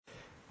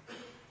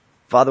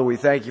Father, we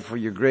thank you for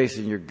your grace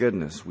and your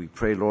goodness. We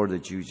pray, Lord,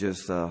 that you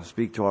just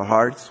speak to our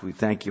hearts. We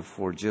thank you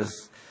for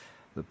just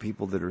the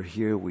people that are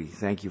here. We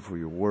thank you for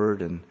your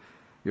word and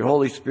your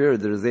Holy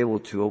Spirit that is able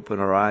to open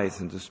our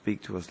eyes and to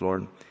speak to us,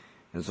 Lord.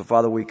 And so,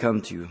 Father, we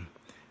come to you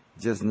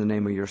just in the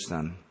name of your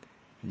Son.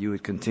 You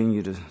would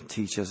continue to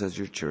teach us as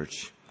your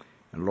church.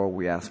 And Lord,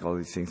 we ask all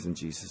these things in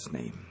Jesus'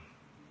 name.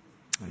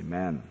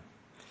 Amen.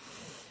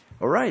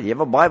 All right, you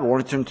have a Bible. I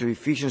want to turn to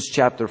Ephesians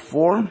chapter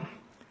 4.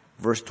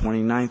 Verse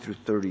 29 through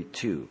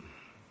 32.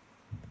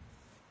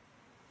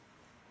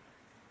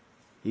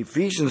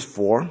 Ephesians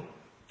 4,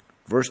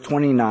 verse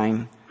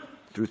 29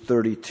 through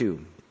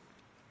 32.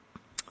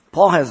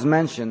 Paul has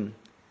mentioned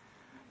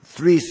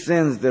three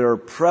sins that are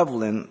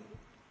prevalent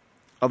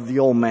of the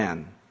old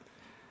man,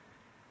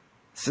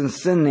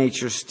 since sin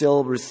nature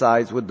still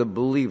resides with the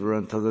believer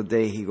until the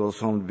day he goes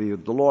home to be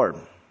with the Lord.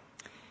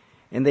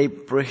 And they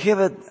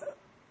prohibit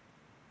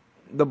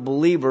the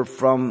believer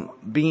from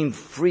being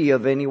free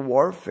of any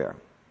warfare.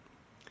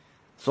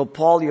 So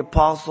Paul the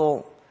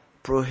apostle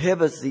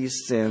prohibits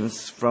these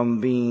sins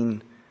from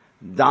being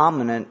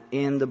dominant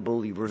in the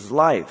believer's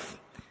life.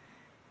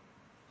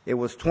 It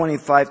was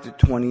 25 to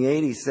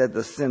 28. He said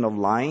the sin of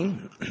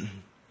lying,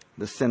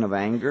 the sin of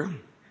anger,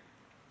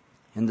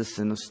 and the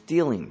sin of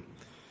stealing.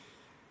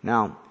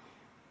 Now,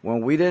 when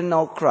we didn't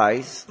know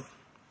Christ,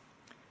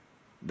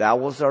 that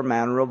was our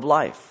manner of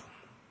life.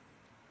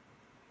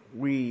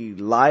 We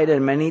lied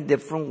in many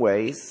different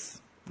ways,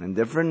 in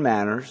different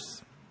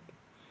manners.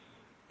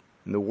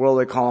 In the world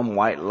they call them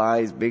white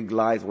lies, big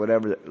lies,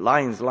 whatever.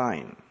 Lying's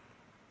lying.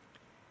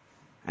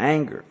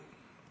 Anger.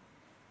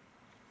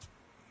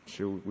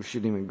 We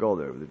shouldn't even go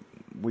there.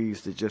 We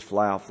used to just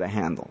fly off the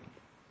handle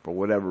for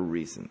whatever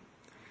reason.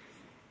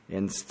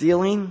 And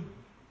stealing,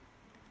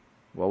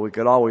 well, we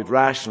could always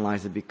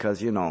rationalize it because,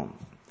 they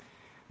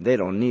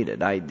don't need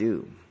it. I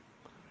do.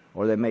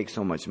 Or they make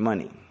so much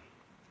money.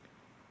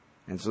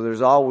 And so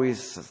there's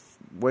always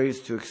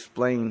ways to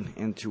explain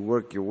and to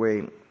work your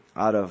way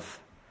out of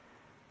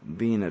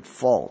being at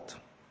fault.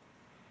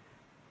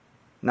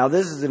 Now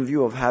this is in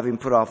view of having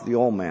put off the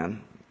old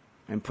man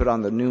and put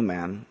on the new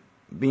man,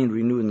 being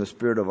renewed in the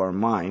spirit of our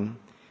mind,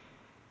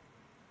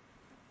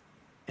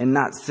 and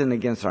not sin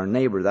against our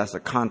neighbor. That's the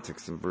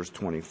context in verse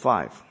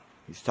 25.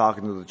 He's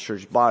talking to the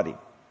church body.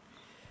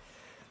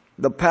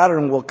 The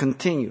pattern will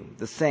continue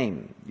the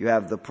same. You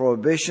have the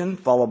prohibition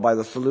followed by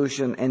the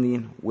solution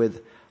ending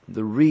with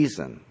the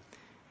reason.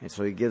 And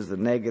so he gives the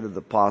negative,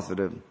 the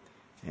positive,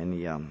 and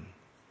he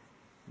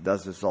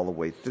does this all the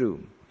way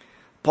through.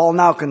 Paul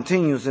now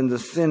continues in the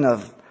sin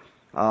of,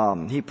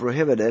 he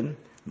prohibited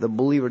the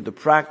believer to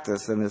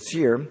practice, and it's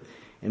here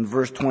in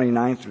verse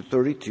 29 through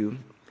 32.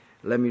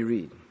 Let me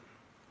read.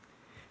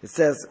 It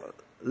says,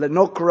 "Let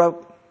no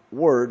corrupt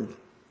word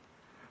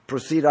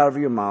proceed out of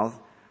your mouth,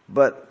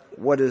 but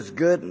what is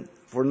good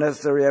for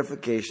necessary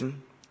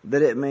edification,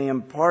 that it may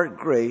impart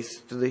grace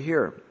to the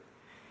hearer.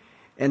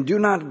 And do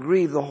not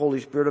grieve the Holy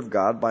Spirit of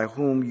God, by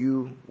whom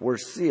you were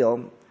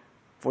sealed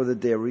for the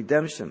day of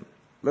redemption.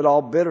 Let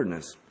all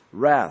bitterness,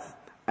 wrath,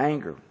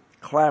 anger,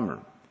 clamor,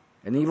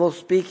 and evil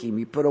speaking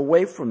be put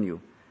away from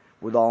you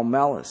with all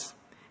malice.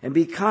 And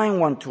be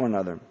kind one to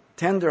another,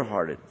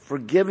 tender-hearted,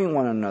 forgiving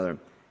one another,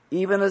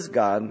 even as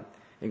God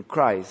in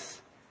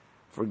Christ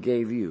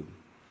forgave you."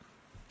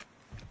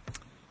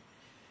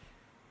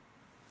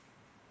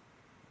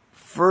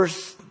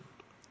 First,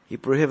 he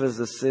prohibits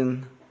the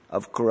sin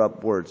of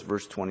corrupt words,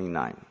 verse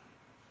 29.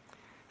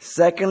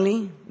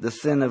 Secondly, the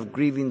sin of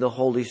grieving the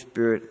Holy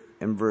Spirit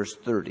in verse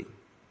 30.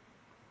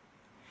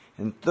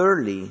 And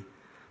thirdly,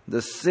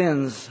 the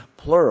sins,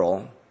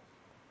 plural,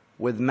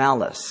 with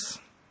malice.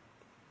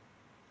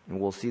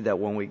 And we'll see that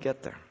when we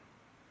get there.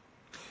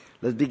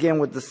 Let's begin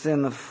with the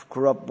sin of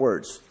corrupt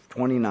words,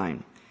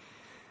 29.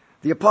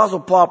 The Apostle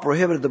Paul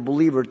prohibited the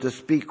believer to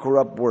speak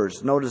corrupt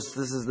words. Notice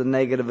this is the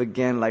negative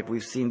again, like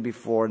we've seen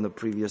before in the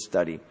previous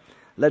study.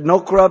 Let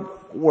no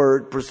corrupt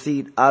word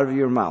proceed out of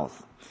your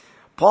mouth.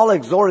 Paul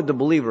exhorted the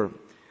believer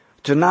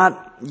to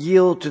not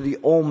yield to the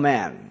old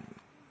man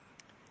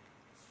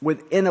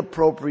with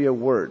inappropriate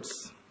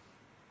words.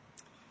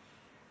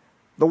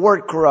 The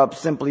word corrupt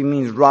simply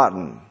means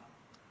rotten,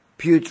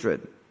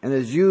 putrid, and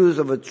is used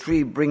of a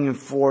tree bringing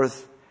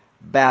forth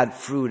bad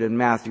fruit in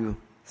Matthew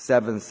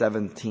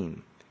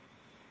 7:17.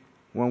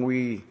 When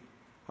we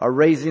are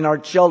raising our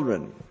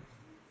children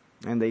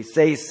and they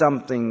say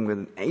something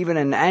with even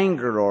in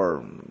anger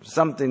or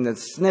something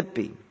that's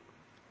snippy,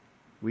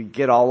 we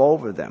get all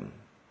over them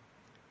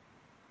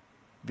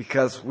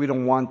because we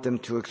don't want them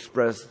to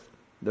express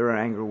their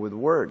anger with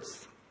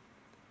words.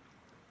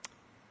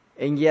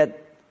 And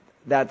yet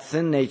that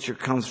sin nature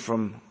comes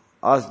from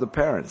us, the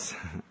parents.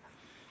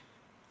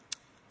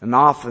 And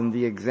often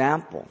the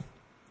example,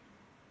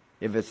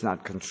 if it's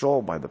not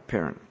controlled by the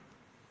parent.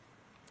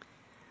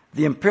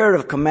 The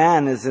imperative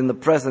command is in the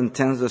present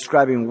tense,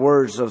 describing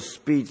words of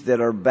speech that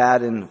are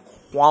bad in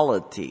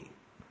quality,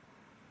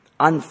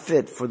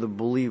 unfit for the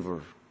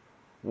believer,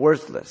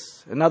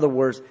 worthless. In other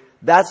words,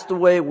 that's the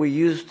way we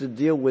used to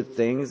deal with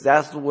things.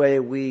 That's the way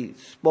we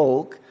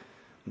spoke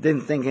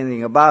Didn't think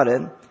anything about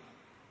it.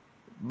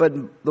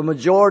 But the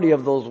majority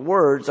of those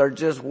words are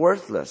just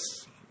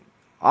worthless.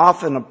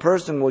 Often a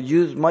person will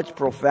use much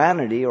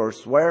profanity or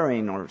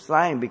swearing or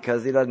slang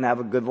because he doesn't have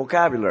a good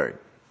vocabulary.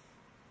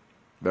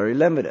 Very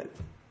limited.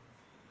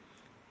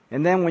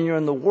 And then when you're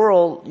in the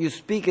world, you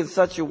speak in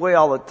such a way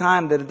all the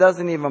time that it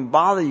doesn't even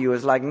bother you.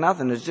 It's like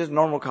nothing. It's just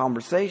normal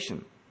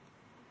conversation.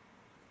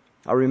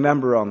 I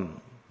remember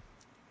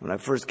when I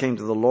first came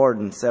to the Lord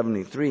in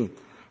 73,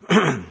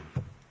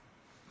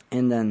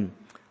 and then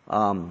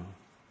I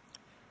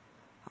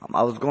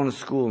was going to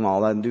school and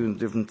all that and doing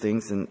different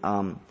things, and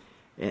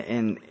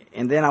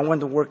then I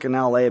went to work in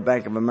LA at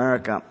Bank of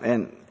America,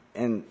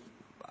 and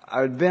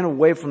I'd been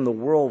away from the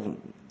world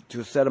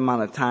to a set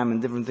amount of time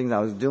and different things I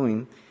was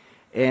doing,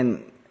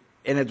 and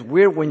it's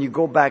weird when you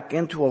go back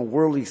into a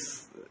worldly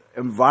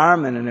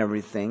environment and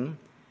everything,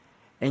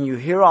 and you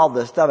hear all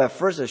this stuff. At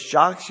first it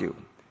shocks you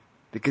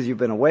because you've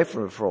been away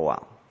from it for a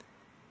while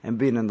and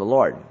being in the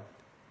Lord.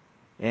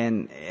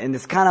 And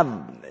it's kind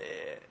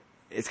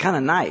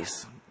of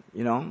nice,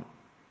 you know,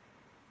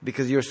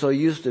 because you're so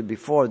used to it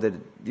before that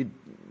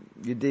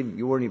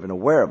you weren't even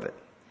aware of it.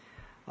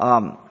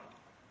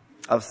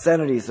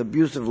 Obscenities,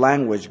 abusive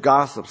language,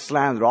 gossip,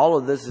 slander, all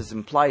of this is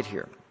implied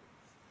here.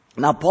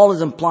 Now Paul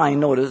is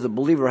implying, notice, the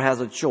believer has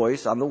a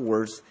choice on the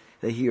words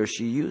that he or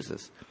she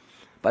uses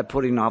by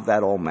putting off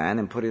that old man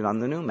and putting on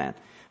the new man.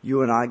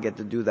 You and I get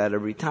to do that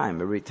every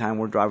time. Every time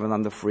we're driving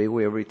on the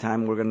freeway, every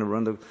time we're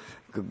going to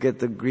get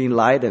the green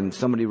light and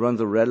somebody runs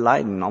a red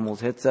light and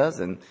almost hits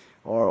us,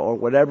 or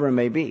whatever it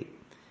may be.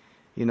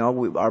 You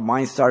know, our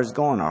mind starts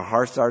going, our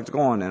heart starts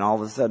going, and all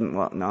of a sudden,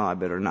 well, no, I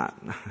better not.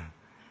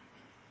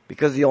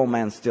 Because the old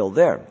man's still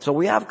there. So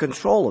we have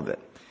control of it.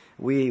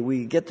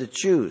 We get to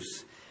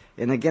choose.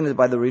 And again, it's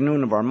by the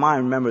renewing of our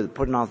mind. Remember,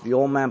 putting off the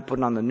old man,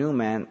 putting on the new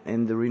man,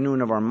 and the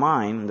renewing of our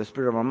mind, the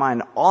spirit of our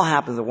mind, all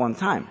happens at one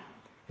time.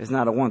 It's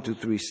not a 1, 2,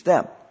 3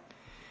 step.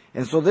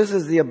 And so this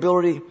is the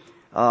ability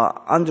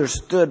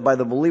understood by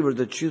the believer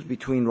to choose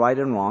between right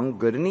and wrong,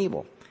 good and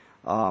evil.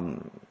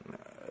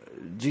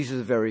 Jesus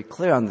is very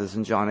clear on this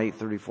in John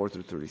 8:34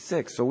 through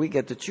 36. So we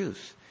get to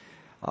choose.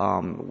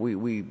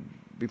 We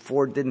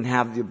before didn't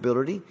have the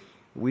ability.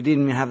 We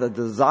didn't even have the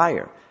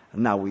desire.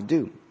 Now we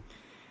do.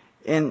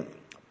 And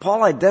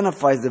Paul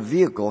identifies the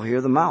vehicle here,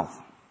 the mouth.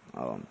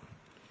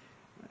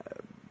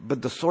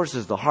 But the source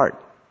is the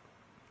heart.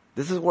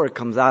 This is where it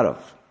comes out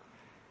of,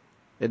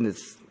 in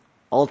its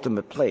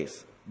ultimate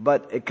place.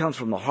 But it comes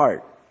from the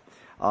heart.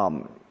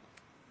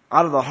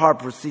 Out of the heart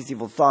proceeds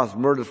evil thoughts,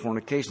 murders,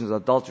 fornications,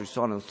 adultery,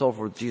 so on and so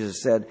forth,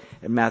 Jesus said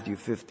in Matthew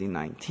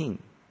 15:19.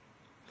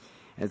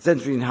 And it's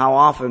interesting how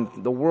often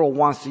the world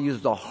wants to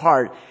use the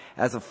heart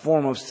as a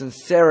form of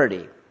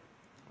sincerity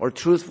or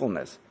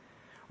truthfulness.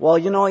 Well,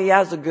 you know, he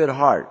has a good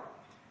heart.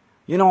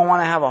 You don't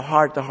want to have a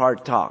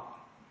heart-to-heart talk.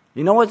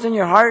 You know what's in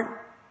your heart?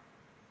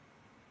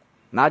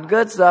 Not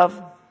good stuff.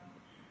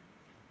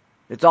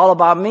 It's all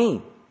about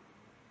me.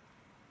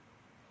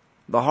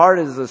 The heart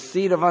is the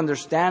seat of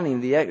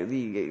understanding,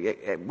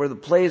 where the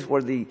place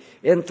where the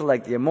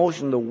intellect, the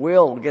emotion, the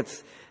will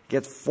gets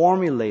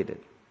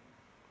formulated.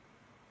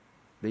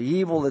 The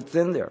evil that's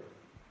in there.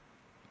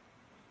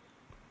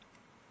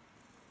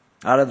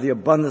 Out of the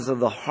abundance of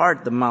the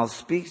heart, the mouth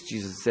speaks,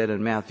 Jesus said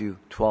in Matthew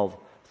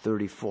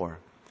 12:34.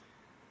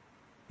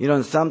 You know,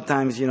 and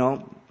sometimes, you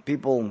know,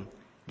 people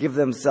give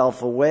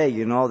themselves away,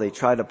 you know, they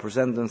try to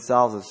present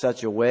themselves in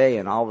such a way,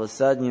 and all of a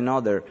sudden, you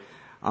know, they're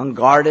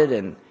unguarded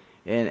and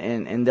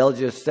they'll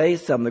just say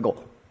something, they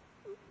go,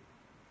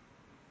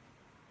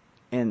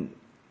 and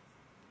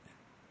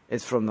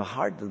it's from the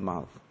heart that the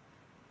mouth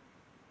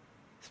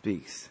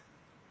speaks.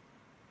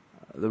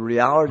 The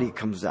reality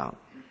comes out.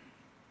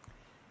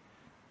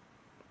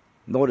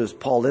 Notice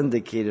Paul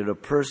indicated a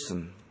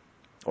person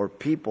or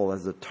people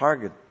as a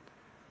target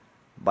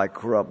by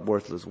corrupt,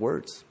 worthless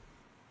words.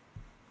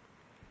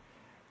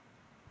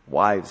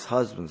 Wives,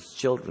 husbands,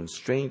 children,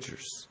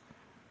 strangers.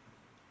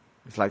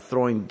 It's like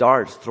throwing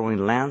darts,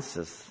 throwing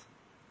lances,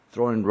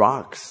 throwing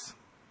rocks.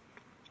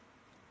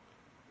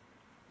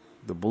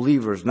 The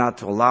believer is not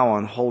to allow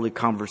unholy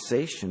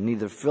conversation,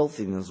 neither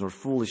filthiness, nor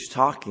foolish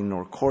talking,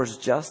 nor coarse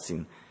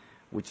jesting,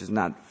 which is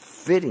not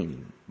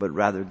fitting, but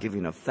rather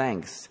giving of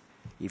thanks.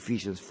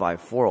 Ephesians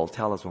 5:4 will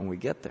tell us when we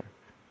get there.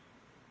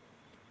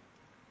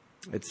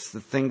 It's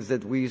the things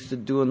that we used to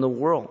do in the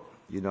world,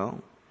 you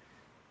know.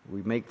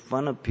 We make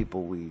fun of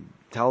people. We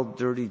tell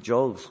dirty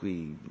jokes.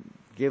 We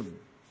give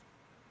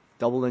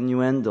double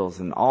innuendos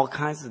and all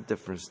kinds of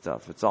different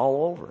stuff. It's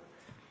all over.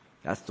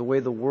 That's the way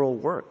the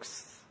world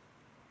works.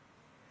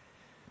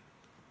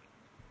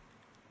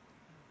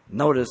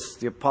 Notice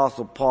the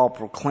Apostle Paul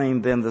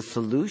proclaimed then the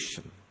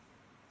solution.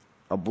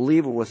 A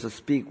believer was to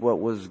speak what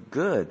was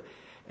good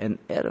and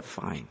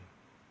edifying,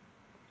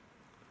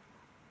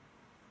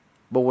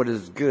 but what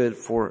is good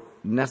for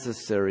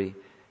necessary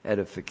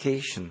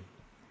edification.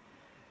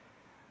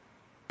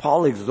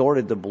 Paul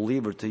exhorted the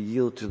believer to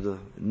yield to the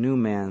new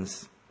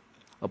man's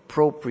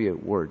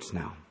appropriate words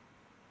now.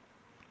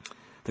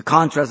 The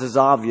contrast is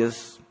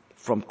obvious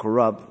from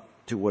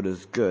corrupt to what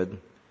is good.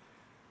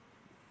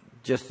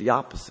 just the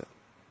opposite.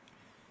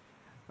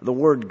 The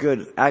word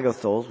good,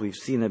 agathos, we've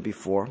seen it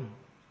before,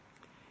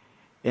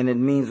 and it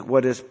means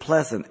what is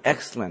pleasant,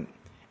 excellent,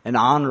 and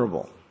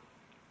honorable.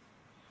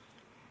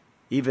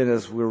 Even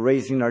as we're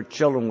raising our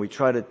children, we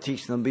try to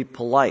teach them to be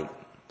polite.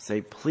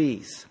 Say,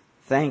 please,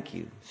 thank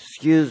you,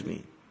 excuse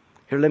me.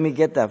 Here, let me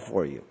get that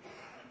for you.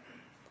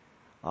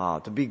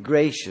 To be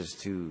gracious,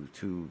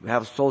 to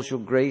have social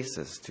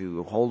graces,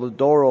 to hold the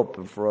door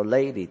open for a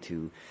lady,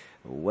 to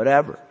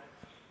whatever.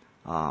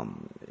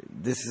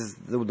 This is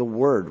the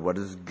word, what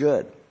is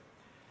good.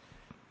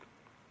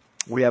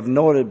 We have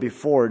noted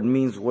before, it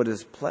means what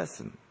is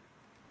pleasant,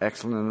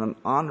 excellent, and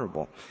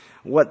honorable.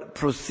 What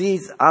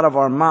proceeds out of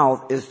our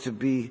mouth is to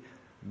be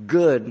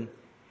good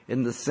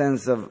in the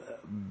sense of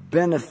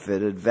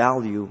benefited,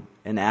 value,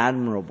 and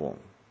admirable.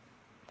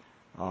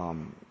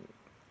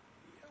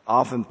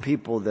 Often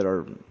people that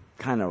are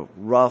kind of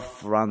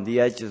rough around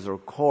the edges or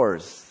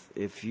coarse,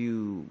 if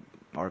you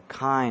are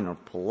kind or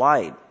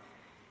polite,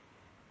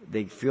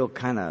 they feel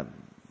kind of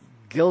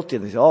guilty.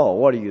 They say, oh,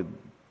 what are you,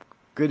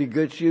 goody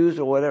good shoes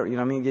or whatever? You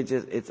know what I mean?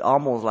 It's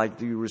almost like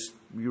you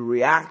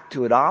react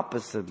to it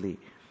oppositely.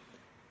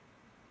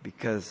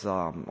 Because,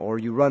 or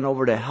you run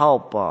over to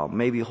help,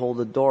 maybe hold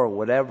the door or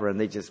whatever, and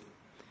they just,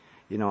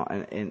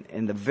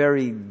 and the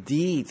very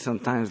deed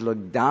sometimes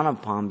look down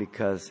upon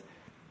because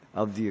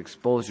of the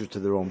exposure to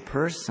their own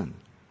person.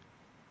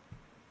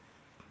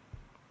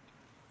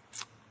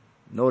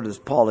 Notice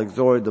Paul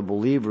exhorted the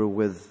believer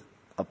with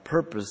a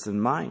purpose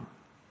in mind.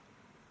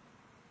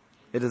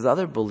 It is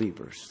other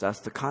believers.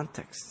 That's the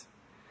context.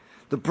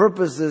 The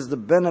purpose is the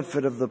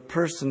benefit of the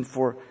person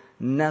for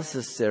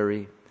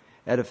necessary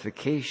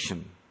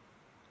edification.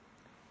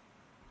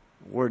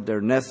 The word there,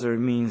 necessary,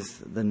 means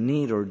the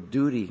need or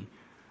duty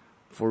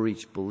for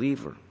each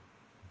believer.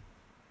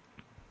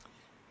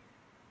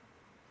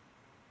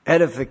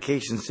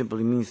 Edification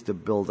simply means to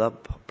build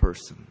up a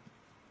person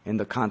in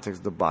the context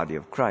of the body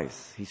of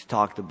Christ. He's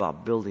talked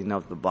about building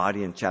up the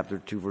body in chapter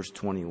 2, verse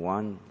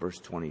 21, verse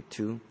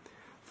 22,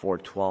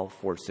 4:12,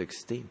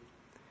 4:16.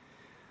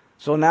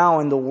 So now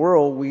in the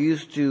world, we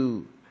used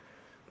to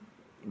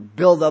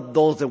build up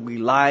those that we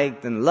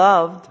liked and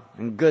loved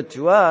and good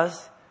to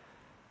us,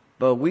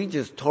 but we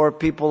just tore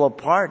people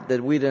apart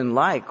that we didn't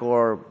like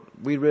or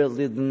we really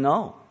didn't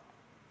know.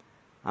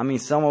 I mean,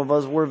 some of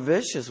us were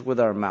vicious with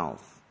our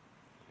mouth.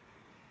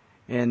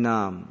 And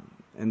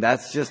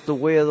that's just the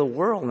way of the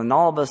world. And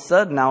all of a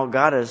sudden now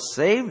God has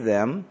saved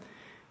them.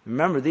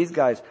 Remember, these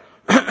guys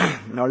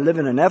are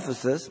living in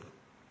Ephesus.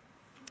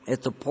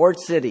 It's a port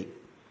city.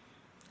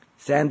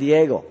 San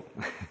Diego.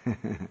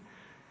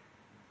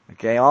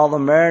 Okay, all the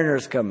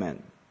mariners come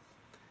in.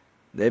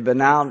 They've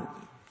been out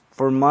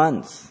for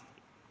months.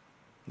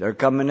 They're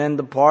coming in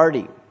to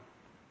party.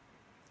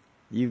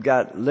 You've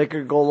got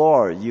liquor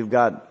galore. You've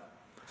got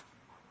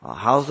a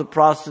house of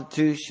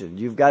prostitution.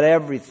 You've got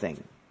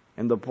everything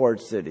in the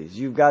port cities.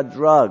 You've got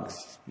drugs.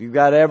 You've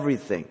got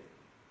everything.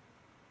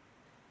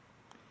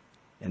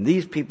 And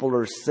these people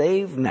are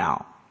saved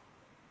now.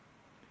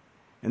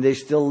 And they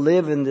still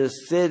live in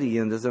this city,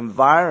 in this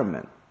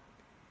environment.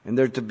 And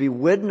they're to be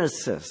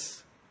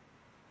witnesses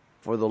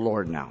for the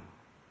Lord now.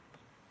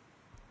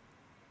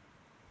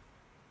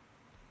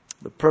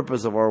 The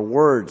purpose of our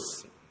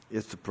words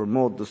is to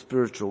promote the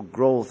spiritual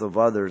growth of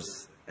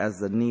others as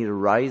the need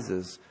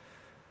arises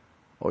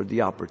or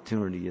the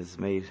opportunity is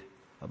made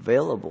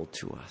available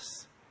to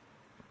us.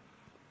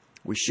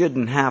 We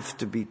shouldn't have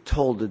to be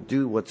told to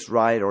do what's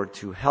right or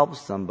to help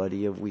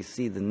somebody if we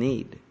see the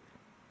need.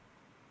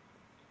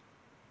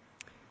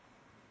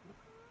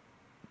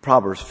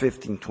 Proverbs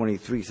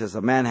 15:23 says,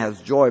 a man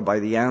has joy by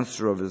the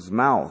answer of his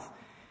mouth,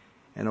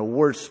 and a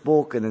word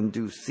spoken in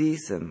due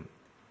season,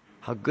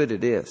 how good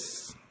it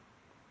is.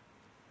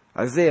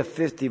 Isaiah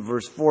 50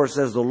 verse 4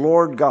 says, the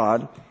Lord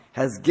God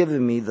has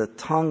given me the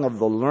tongue of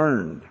the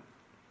learned,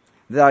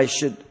 that I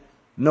should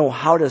know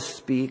how to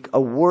speak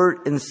a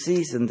word in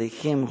season to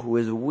him who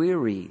is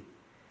weary.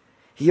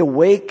 He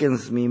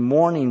awakens me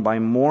morning by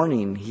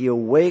morning. He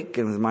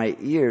awakens my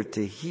ear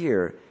to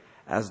hear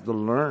as the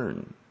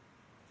learned.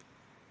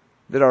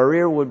 That our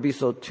ear would be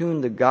so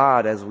tuned to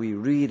God as we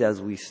read,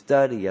 as we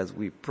study, as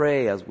we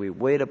pray, as we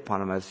wait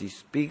upon Him, as He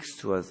speaks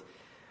to us,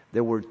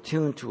 that we're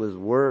tuned to His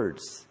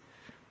words.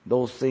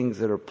 Those things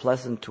that are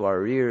pleasant to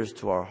our ears,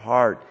 to our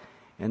heart,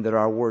 and that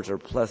our words are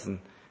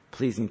pleasant,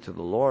 pleasing to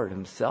the Lord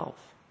Himself.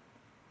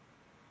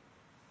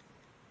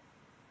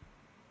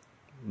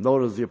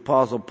 Notice the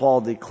Apostle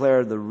Paul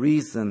declared the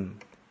reason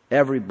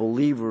every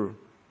believer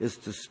is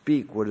to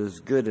speak what is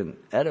good and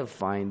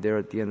edifying there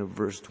at the end of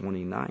verse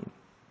 29.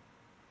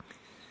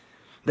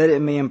 That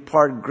it may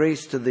impart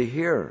grace to the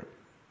hearer.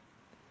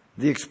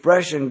 The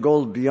expression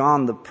goes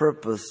beyond the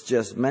purpose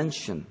just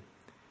mentioned.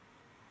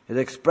 It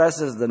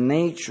expresses the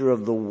nature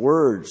of the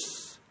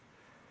words,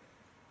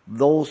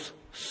 those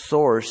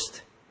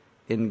sourced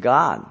in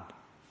God.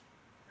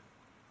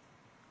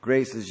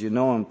 Grace, as you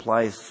know,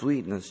 implies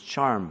sweetness,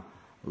 charm,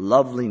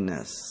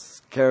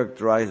 loveliness,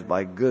 characterized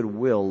by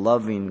goodwill,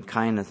 loving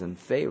kindness, and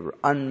favor,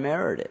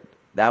 unmerited,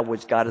 that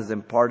which God has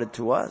imparted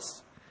to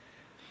us.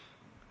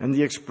 And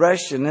the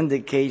expression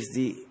indicates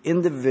the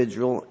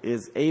individual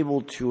is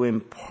able to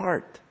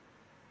impart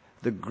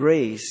the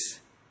grace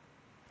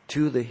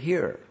to the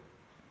hearer.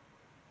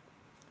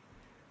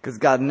 Because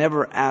God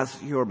never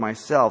asks you or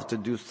myself to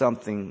do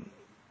something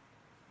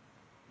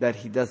that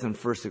He doesn't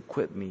first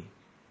equip me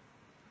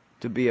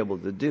to be able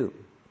to do.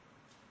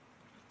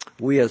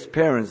 We as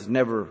parents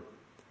never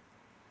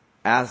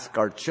ask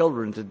our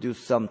children to do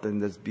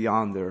something that's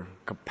beyond their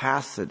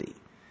capacity.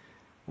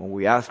 When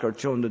we ask our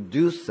children to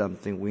do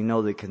something, we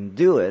know they can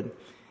do it.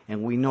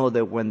 And we know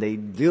that when they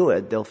do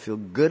it, they'll feel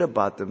good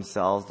about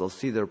themselves. They'll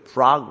see their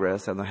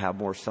progress and they'll have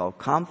more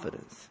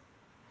self-confidence.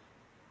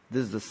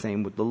 This is the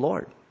same with the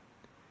Lord.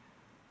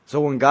 So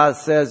when God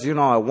says,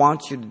 I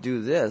want you to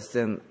do this,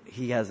 then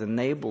He has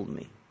enabled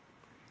me.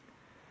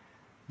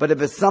 But if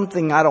it's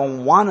something I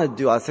don't want to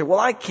do, I say, well,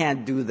 I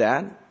can't do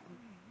that.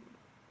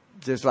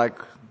 Just like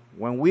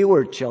when we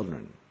were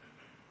children.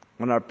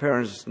 When our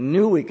parents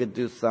knew we could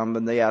do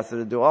something, they asked us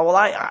to do it. Oh, well,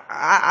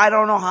 I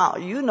don't know how.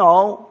 You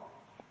know.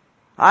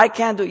 I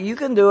can't do it. You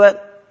can do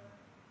it.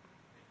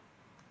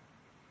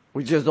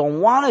 We just don't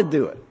want to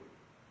do it.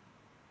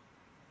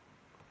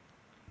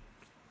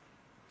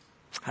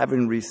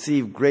 Having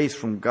received grace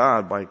from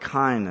God by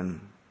kind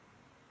and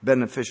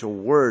beneficial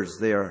words,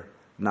 they are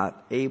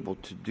not able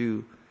to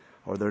do,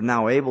 or they're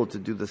now able to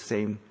do the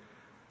same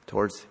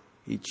towards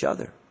each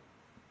other.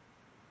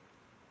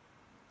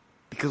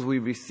 Because we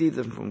receive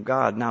them from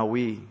God, now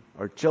we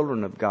are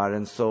children of God,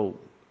 and so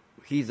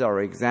He's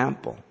our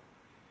example.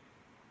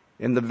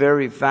 And the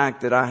very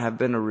fact that I have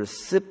been a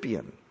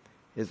recipient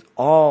is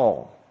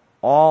all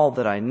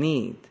that I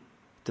need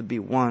to be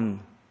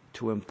one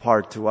to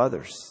impart to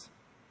others.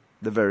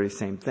 The very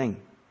same thing.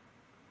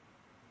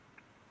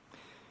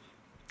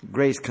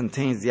 Grace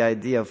contains the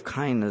idea of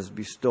kindness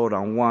bestowed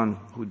on one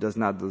who does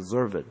not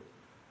deserve it,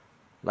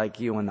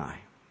 like you and I.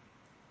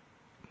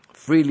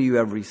 Freely you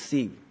have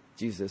received,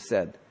 Jesus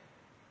said.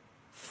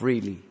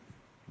 Freely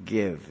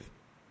give.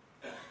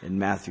 In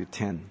Matthew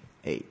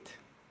 10:8.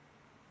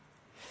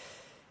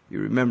 You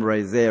remember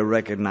Isaiah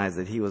recognized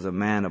that he was a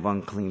man of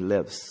unclean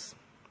lips.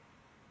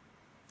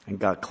 And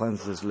God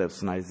cleansed his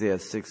lips in Isaiah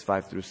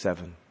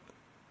 6:5-7.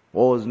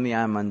 Woe is me,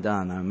 I am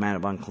undone. I'm a man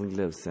of unclean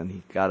lips. And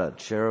he got a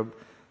cherub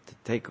to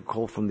take a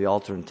coal from the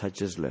altar and touch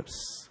his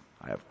lips.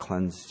 I have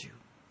cleansed you.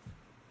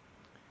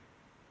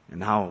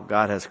 And how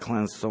God has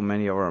cleansed so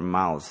many of our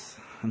mouths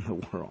in the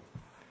world.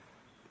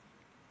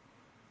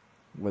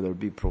 Whether it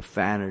be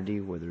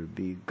profanity, whether it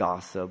be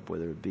gossip,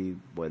 whether it be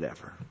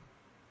whatever.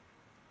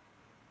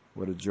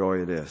 What a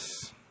joy it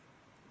is.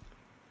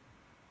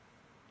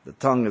 The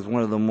tongue is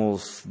one of the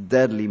most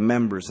deadly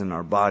members in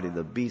our body,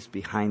 the beast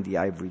behind the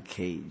ivory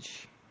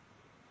cage.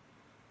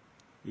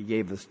 He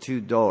gave us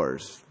 2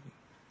 doors,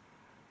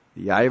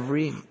 the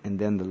ivory and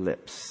then the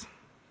lips.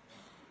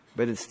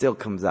 But it still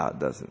comes out,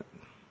 doesn't it?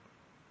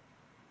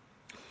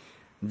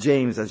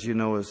 James, as you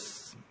know,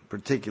 is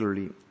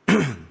particularly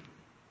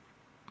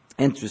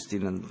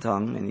interested in the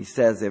tongue. And he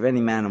says, if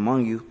any man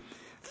among you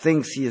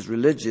thinks he is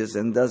religious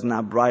and does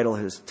not bridle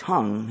his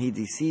tongue, he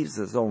deceives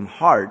his own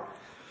heart.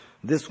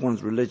 This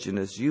one's religion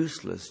is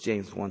useless.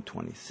 James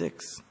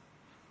 1:26.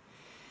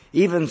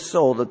 Even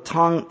so, the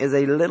tongue is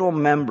a little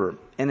member,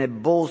 and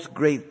it boasts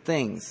great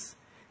things.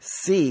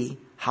 See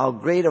how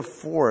great a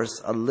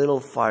force a little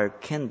fire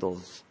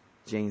kindles.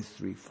 James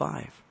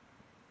 3:5.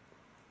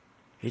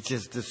 It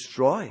just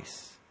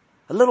destroys.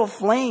 A little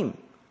flame,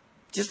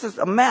 just as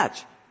a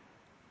match,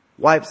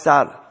 wipes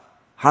out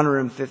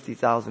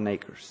 150,000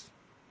 acres.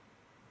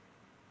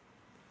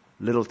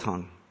 Little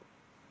tongue.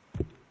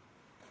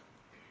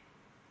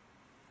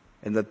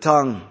 And the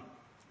tongue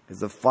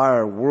is a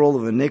fire, world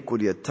of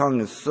iniquity. A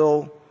tongue is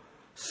so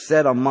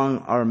set among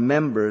our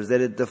members that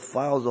it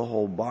defiles the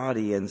whole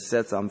body and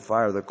sets on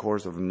fire the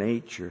course of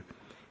nature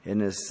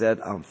and is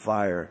set on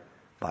fire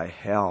by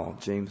hell.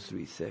 James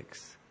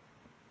 3:6.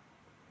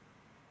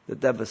 The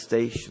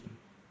devastation.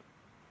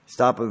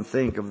 Stop and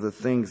think of the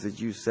things that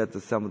you said to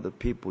some of the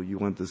people you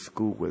went to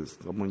school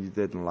with, someone you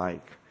didn't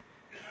like.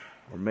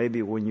 Or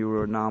maybe when you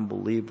were a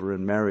non-believer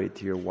and married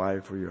to your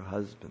wife or your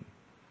husband.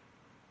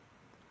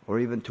 Or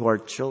even to our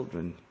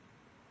children.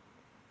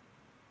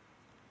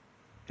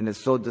 And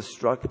it's so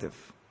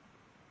destructive,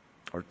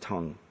 our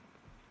tongue.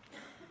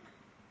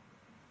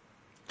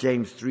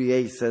 James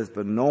 3:8 says,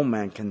 but no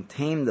man can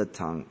tame the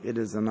tongue. It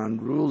is an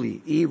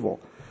unruly evil,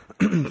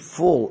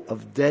 full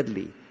of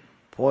deadly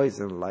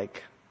poison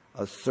like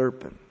a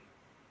serpent.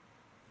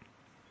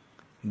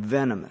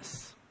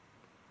 Venomous.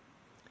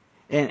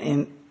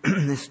 And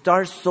it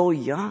starts so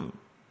young.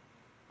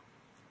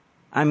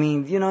 I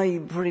mean,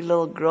 you pretty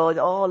little girl,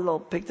 a little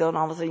picked up, and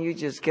all of a sudden you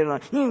just get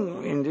on,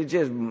 and it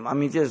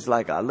just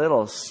like a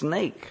little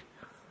snake.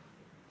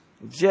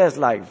 Just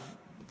like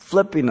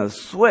flipping a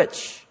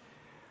switch.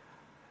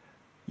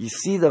 You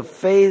see the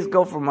face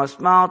go from a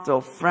smile to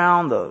a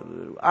frown,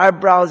 the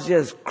eyebrows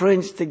just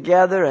cringe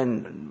together,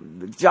 and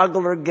the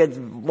jugular gets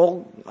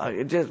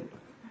just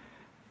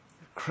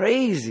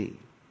crazy.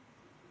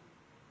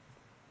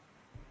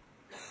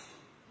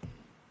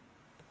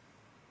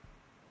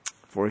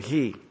 For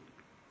he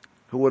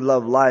who would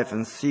love life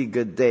and see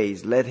good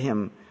days, let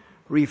him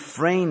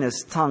refrain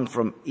his tongue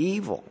from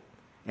evil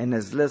and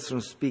his lips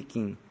from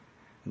speaking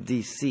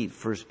deceit,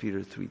 1 Peter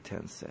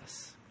 3:10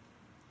 says.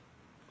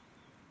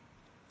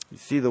 You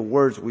see, the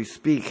words we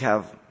speak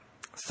have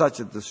such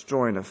a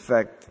destroying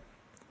effect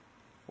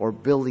or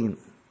building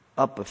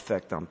up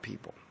effect on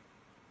people.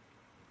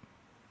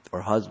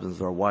 Our husbands,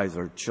 our wives,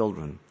 our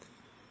children.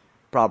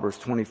 Proverbs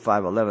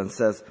 25:11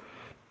 says,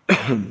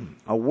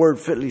 a word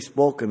fitly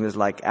spoken is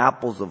like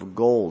apples of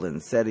gold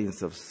and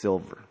settings of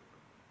silver.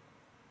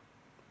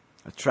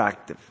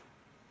 Attractive,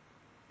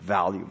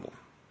 valuable.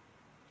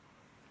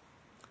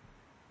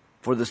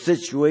 For the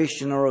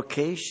situation or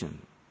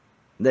occasion,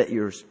 let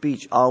your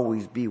speech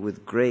always be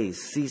with grace,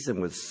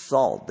 seasoned with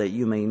salt, that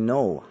you may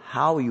know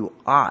how you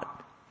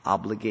ought,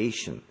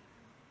 obligation,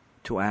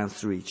 to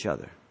answer each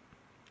other.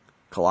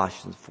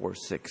 Colossians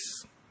 4:6.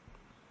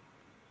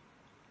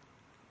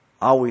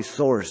 Always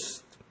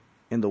sourced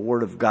in the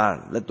Word of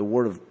God. Let the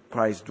Word of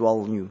Christ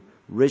dwell in you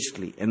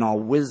richly in all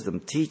wisdom,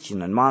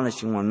 teaching,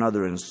 admonishing one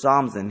another in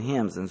psalms and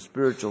hymns and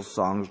spiritual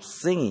songs,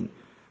 singing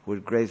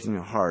with grace in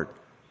your heart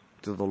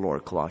to the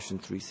Lord.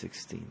 Colossians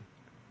 3:16.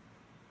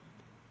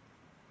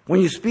 When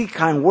you speak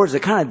kind words,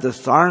 it kind of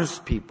disarms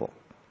people.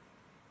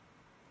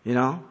 You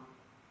know?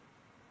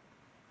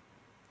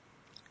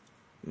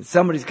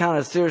 Somebody's kind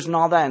of serious and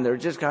all that, and they're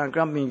just kind of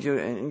grumpy, and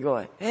you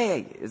go,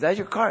 hey, is that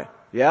your car?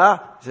 Yeah.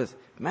 He says,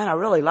 man, I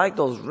really like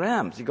those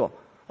rims. You go,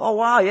 oh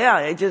wow, yeah.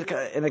 It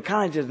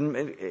kind of just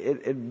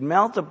it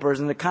melts a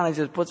person. It kind of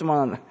just puts them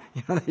on.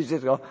 You know, they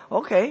just go,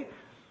 okay.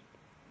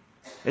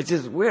 It's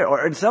just weird.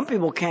 And some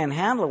people can't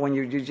handle it when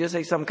you just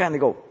say something kind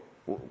of go,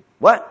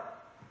 what?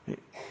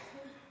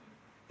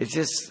 It's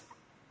just,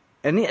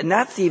 and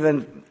that's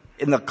even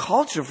in the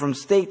culture from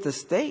state to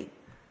state.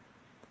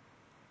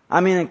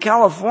 I mean, in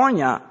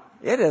California,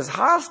 it is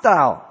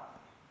hostile.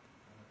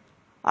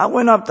 I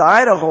went up to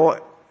Idaho.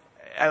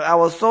 I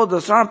was so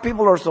disarmed.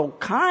 People are so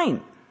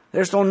kind.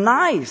 They're so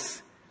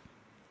nice.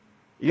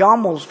 You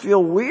almost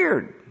feel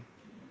weird.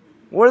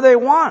 What do they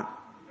want?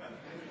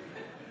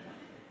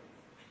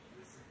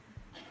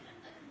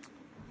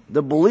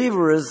 The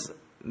believer is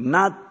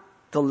not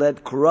to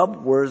let corrupt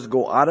words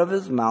go out of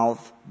his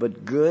mouth,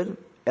 but good,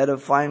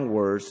 edifying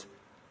words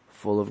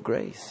full of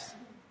grace.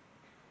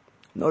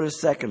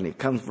 Notice secondly,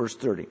 comes verse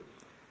 30.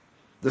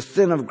 The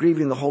sin of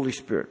grieving the Holy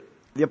Spirit.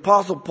 The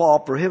Apostle Paul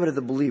prohibited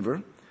the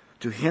believer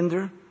to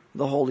hinder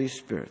the Holy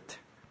Spirit.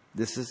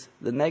 This is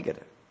the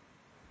negative.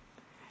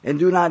 And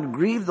do not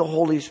grieve the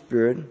Holy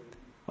Spirit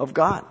of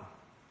God.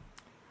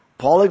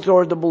 Paul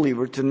exhorted the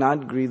believer to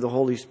not grieve the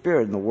Holy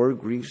Spirit. And the word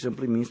grieve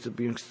simply means to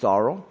be in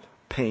sorrow,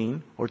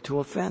 pain, or to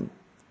offend.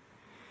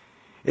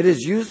 It is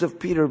used of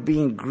Peter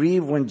being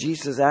grieved when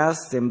Jesus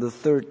asked him the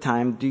third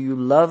time, do you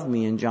love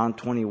me, in John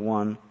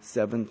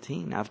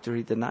 21:17, after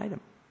he denied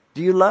him.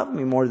 Do you love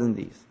me more than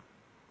these?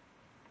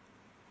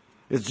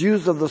 It's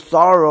used of the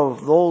sorrow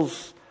of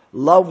those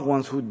loved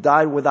ones who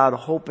died without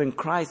hope in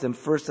Christ in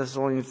 1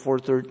 Thessalonians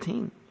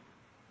 4:13.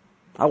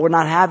 I would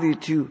not have you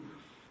to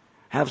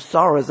have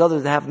sorrow as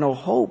others that have no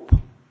hope.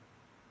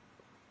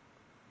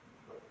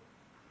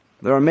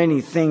 There are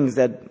many things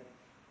that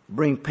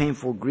bring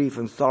painful grief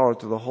and sorrow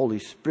to the Holy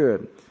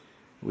Spirit.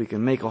 We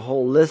can make a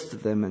whole list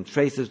of them and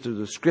trace it through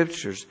the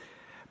Scriptures,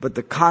 but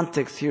the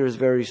context here is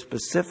very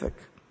specific.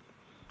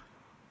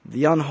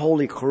 The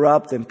unholy,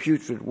 corrupt, and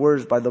putrid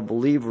words by the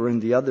believer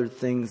and the other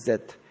things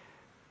that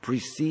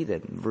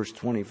preceded, in verse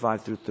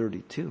 25 through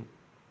 32.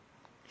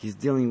 He's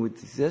dealing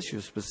with these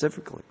issues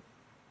specifically.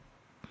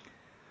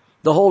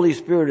 The Holy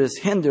Spirit is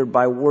hindered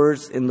by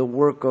words in the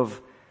work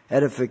of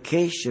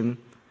edification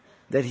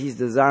that He's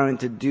desiring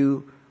to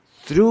do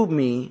through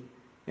me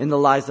in the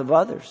lives of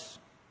others.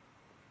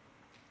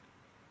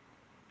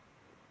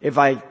 If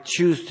I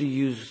choose to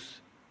use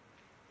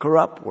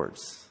corrupt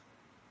words,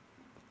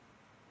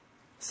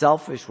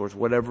 selfish words,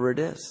 whatever it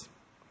is.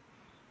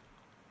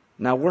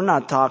 Now, we're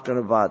not talking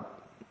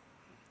about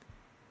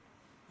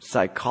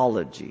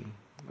psychology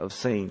of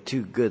saying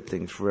two good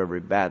things for every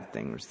bad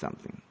thing or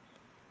something.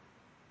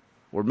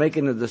 We're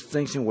making a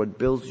distinction what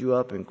builds you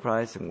up in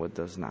Christ and what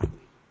does not.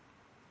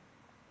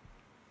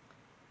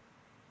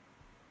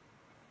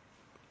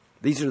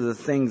 These are the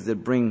things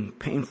that bring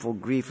painful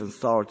grief and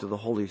sorrow to the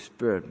Holy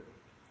Spirit.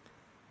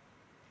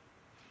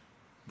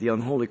 The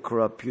unholy,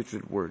 corrupt,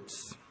 putrid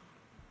words.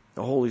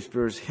 The Holy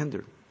Spirit is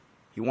hindered.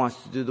 He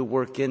wants to do the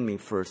work in me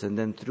first and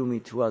then through me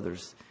to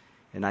others.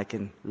 And I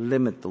can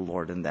limit the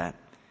Lord in that.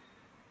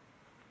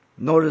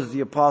 Notice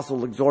the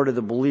apostle exhorted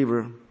the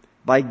believer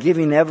by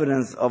giving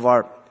evidence of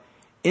our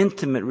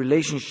intimate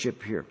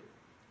relationship here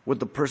with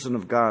the person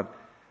of God.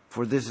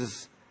 For this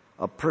is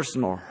a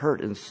personal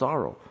hurt and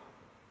sorrow.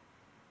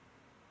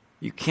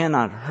 You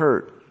cannot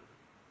hurt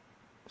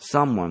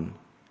someone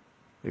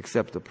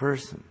except a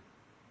person.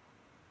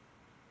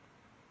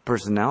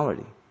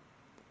 Personality.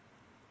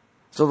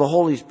 So the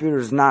Holy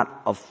Spirit is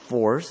not a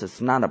force.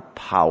 It's not a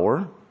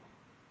power.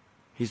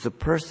 He's a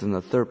person,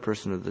 the third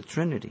person of the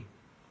Trinity.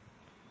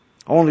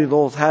 Only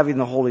those having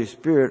the Holy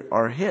Spirit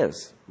are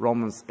His.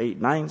 Romans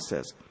 8:9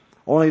 says.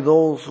 Only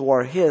those who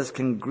are His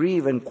can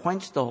grieve and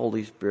quench the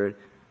Holy Spirit.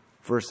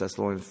 1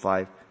 Thessalonians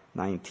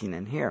 5:19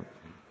 and here.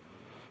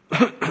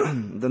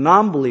 The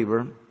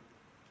non-believer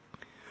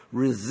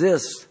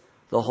resists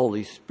the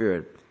Holy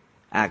Spirit.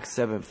 Acts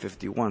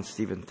 7:51,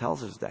 Stephen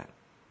tells us that.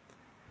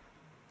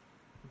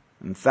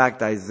 In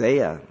fact,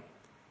 Isaiah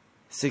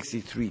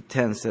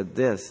 63:10 said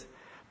this,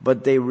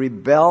 but they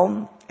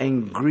rebelled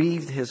and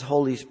grieved His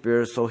Holy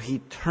Spirit, so He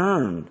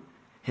turned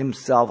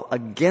Himself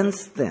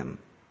against them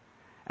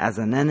as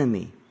an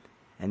enemy,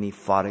 and He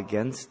fought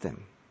against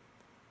them.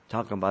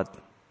 Talking about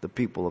the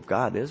people of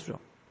God,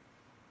 Israel,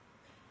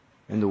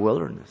 in the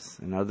wilderness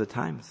and other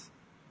times.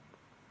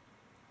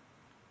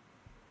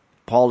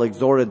 Paul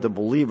exhorted the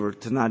believer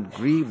to not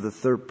grieve the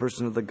third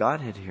person of the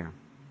Godhead here.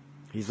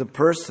 He's a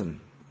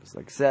person, as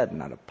I said,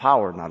 not a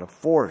power, not a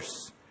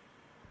force.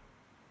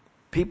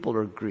 People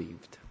are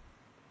grieved.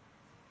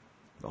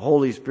 The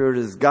Holy Spirit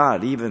is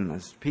God, even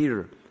as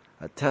Peter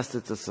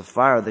attested to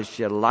Sapphira that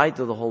she had lied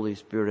to the Holy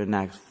Spirit in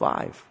Acts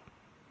 5.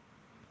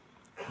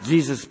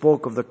 Jesus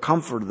spoke of the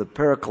Comforter, the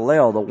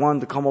Parakaleo, the one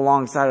to come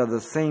alongside of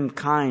the same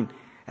kind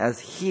as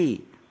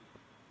He,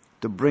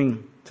 to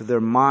bring to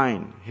their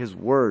mind His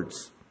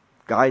words,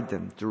 guide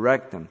them,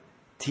 direct them,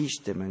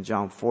 teach them in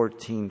John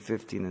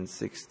 14:15 and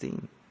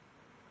 16.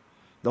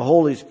 The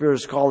Holy Spirit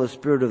is called the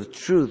Spirit of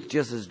truth,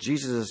 just as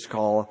Jesus is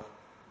called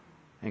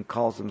and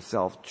calls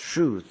Himself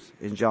truth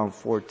in John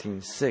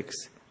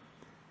 14:6,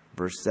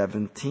 verse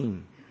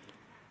 17.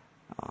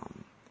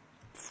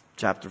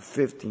 Chapter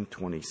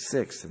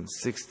 15:26 and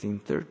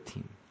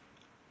 16:13.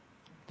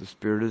 The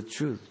Spirit of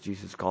truth.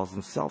 Jesus calls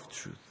Himself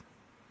truth.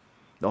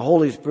 The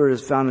Holy Spirit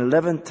is found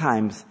 11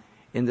 times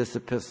in this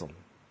epistle.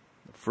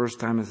 The first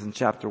time is in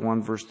chapter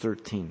 1, verse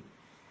 13.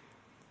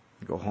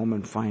 Go home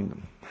and find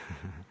them.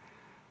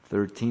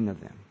 13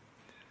 of them.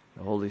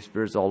 The Holy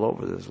Spirit's all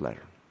over this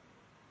letter.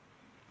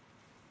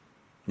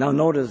 Now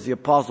notice the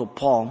Apostle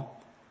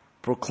Paul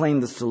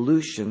proclaimed the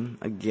solution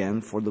again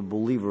for the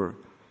believer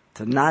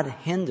to not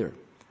hinder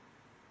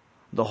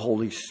the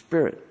Holy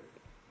Spirit.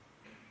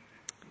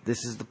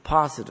 This is the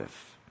positive.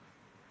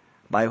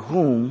 By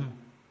whom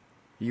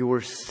you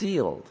were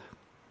sealed.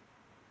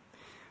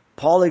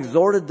 Paul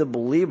exhorted the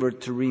believer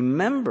to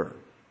remember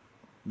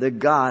that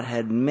God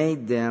had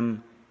made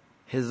them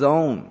His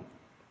own.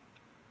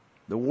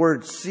 The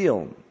word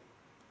seal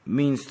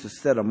means to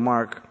set a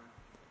mark,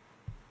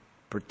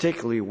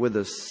 particularly with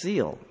a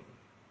seal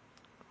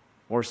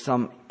or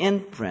some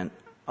imprint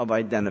of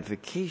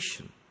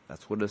identification.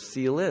 That's what a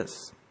seal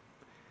is.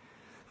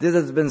 This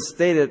has been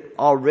stated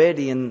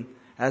already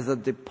as a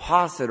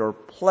deposit or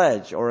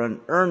pledge or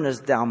an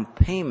earnest down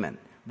payment.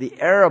 The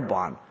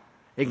arrabon.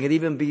 It can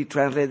even be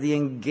translated the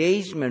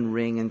engagement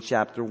ring in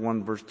chapter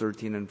 1, verse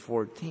 13 and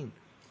 14.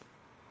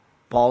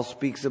 Paul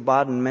speaks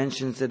about and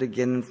mentions it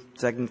again in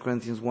 2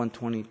 Corinthians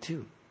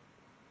 1:22.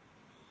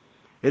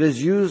 It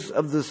is used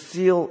of the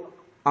seal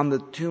on the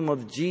tomb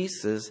of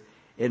Jesus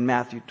in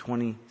Matthew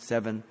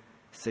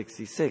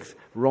 27:66.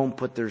 Rome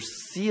put their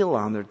seal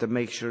on there to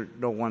make sure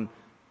no one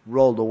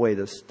rolled away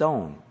the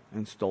stone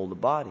and stole the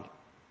body.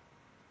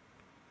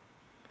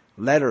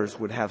 Letters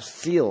would have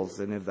seals,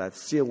 and if that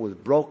seal was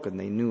broken,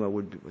 they knew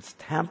it was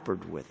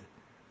tampered with.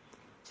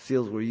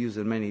 Seals were used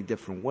in many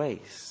different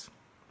ways.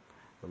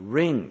 A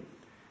ring,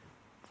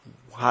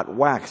 hot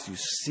wax, you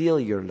seal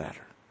your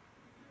letter.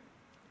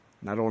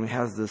 Not only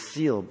has the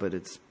seal, but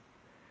it's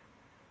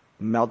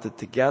melted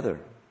together.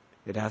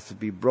 It has to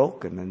be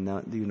broken,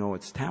 and you know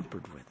it's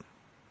tampered with.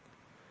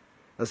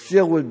 A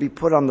seal would be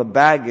put on the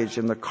baggage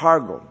and the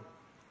cargo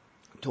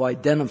to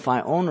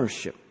identify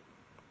ownership.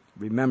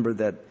 Remember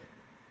that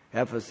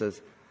Ephesus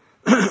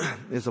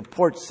is a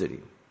port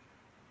city,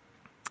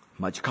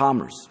 much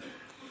commerce.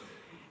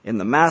 And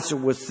the master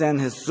would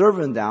send his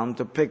servant down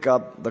to pick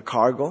up the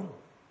cargo,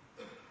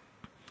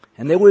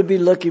 and they would be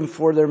looking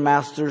for their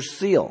master's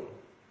seal.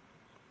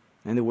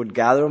 And they would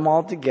gather them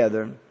all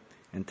together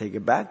and take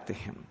it back to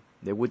him.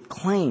 They would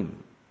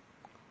claim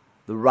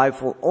the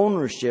rightful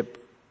ownership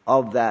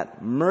of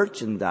that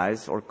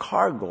merchandise or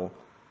cargo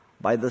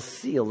by the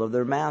seal of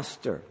their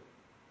master.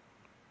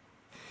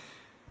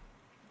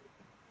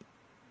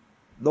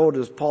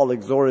 Notice Paul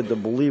exhorted the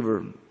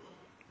believer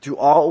to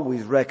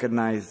always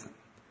recognize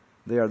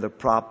they are the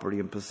property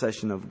and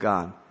possession of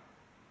God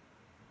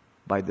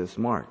by this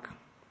mark.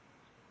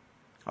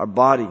 Our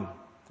body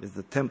is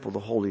the temple of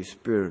the Holy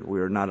Spirit. We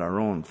are not our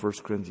own.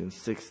 1 Corinthians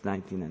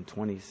 6:19 and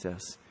 20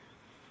 says,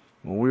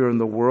 when we were in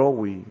the world,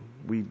 we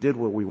did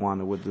what we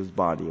wanted with this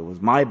body. It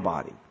was my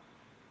body.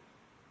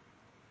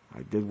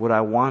 I did what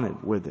I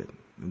wanted with it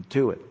and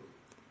to it.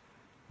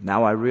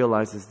 Now I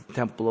realize it's the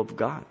temple of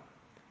God.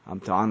 I'm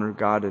to honor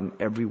God in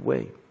every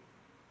way.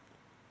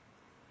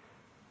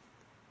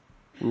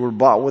 We were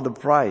bought with a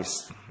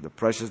price, the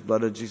precious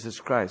blood of Jesus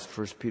Christ.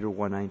 1 Peter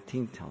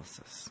 1:19 tells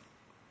us.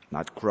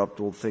 Not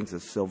corruptible things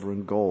as silver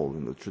and gold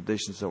and the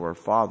traditions of our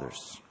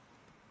fathers.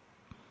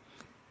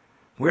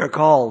 We are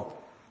called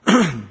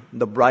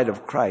the bride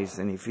of Christ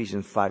in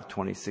Ephesians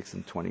 5:26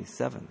 and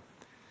 27.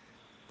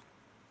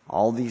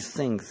 All these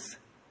things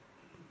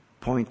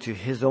point to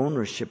His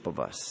ownership of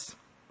us.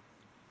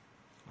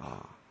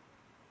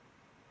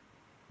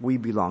 We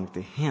belong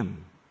to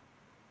Him.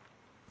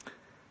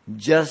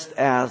 Just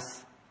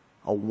as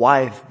a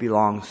wife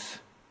belongs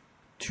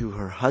to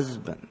her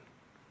husband.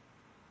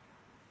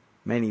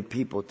 Many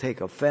people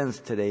take offense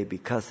today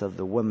because of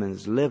the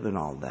women's lib and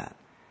all that.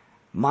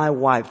 My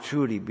wife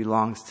truly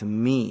belongs to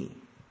me.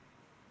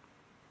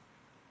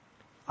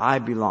 I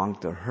belong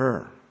to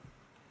her.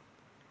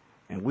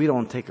 And we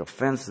don't take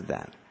offense to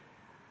that.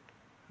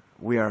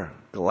 We are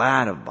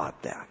glad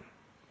about that.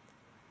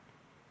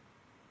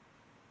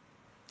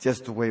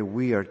 Just the way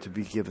we are to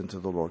be given to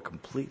the Lord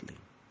completely.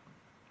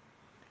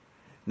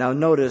 Now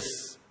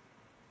notice,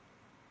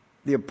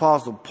 the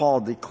Apostle Paul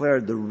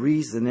declared the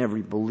reason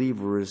every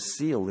believer is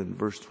sealed in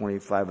verse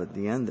 25 at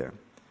the end there.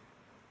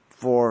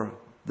 For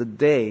the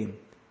day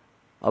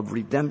of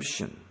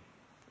redemption.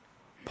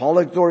 Paul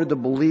exhorted the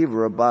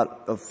believer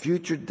about a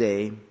future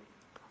day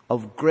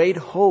of great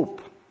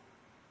hope.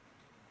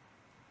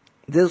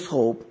 This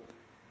hope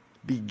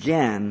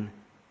began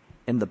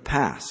in the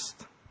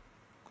past.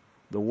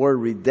 The word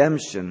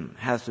redemption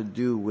has to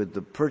do with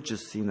the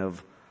purchasing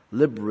of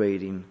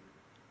liberating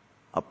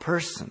a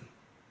person.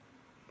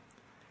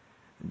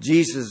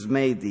 Jesus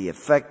made the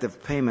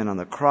effective payment on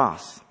the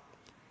cross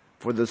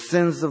for the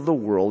sins of the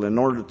world in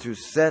order to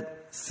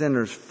set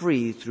sinners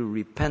free through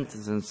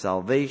repentance and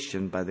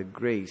salvation by the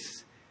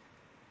grace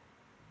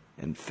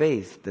and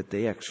faith that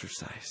they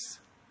exercise.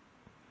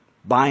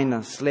 Buying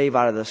a slave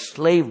out of the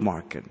slave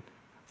market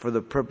for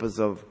the purpose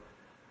of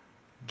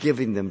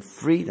giving them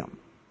freedom.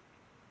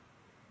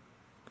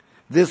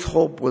 This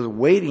hope was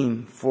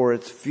waiting for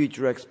its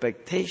future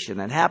expectation.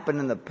 It happened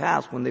in the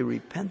past when they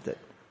repented.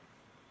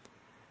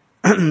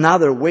 Now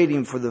they're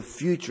waiting for the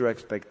future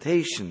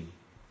expectation.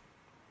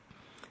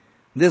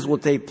 This will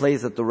take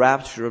place at the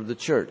rapture of the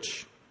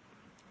church,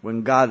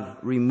 when God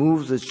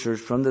removes the church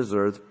from this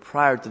earth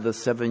prior to the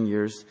 7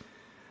 years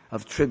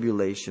of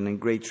tribulation and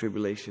great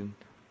tribulation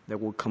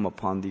that will come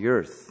upon the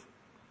earth.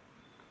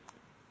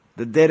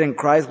 The dead in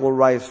Christ will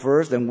rise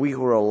first, and we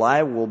who are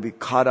alive will be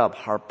caught up,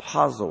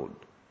 harpazoed,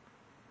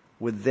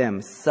 with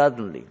them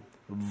suddenly,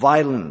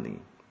 violently,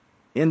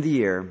 in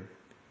the air,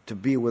 to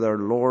be with our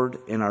Lord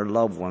and our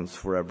loved ones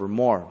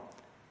forevermore.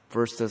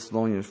 1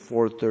 Thessalonians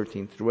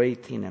 4:13 through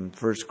 18 and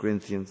 1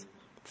 Corinthians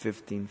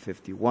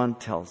 15:51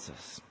 tells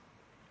us.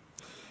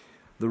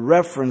 The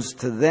reference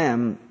to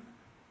them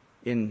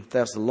in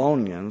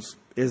Thessalonians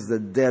is the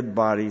dead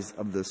bodies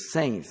of the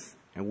saints,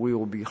 and we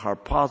will be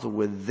harpazoed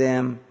with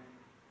them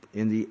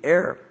in the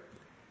air.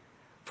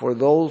 For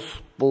those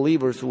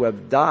believers who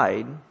have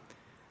died,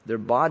 their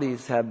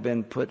bodies have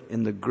been put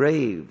in the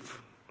grave.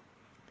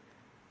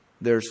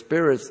 Their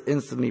spirits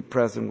instantly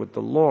present with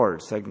the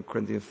Lord. 2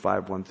 Corinthians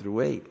 5:1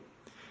 through 8.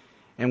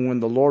 And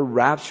when the Lord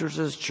raptures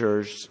His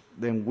church,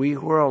 then we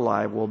who are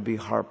alive will be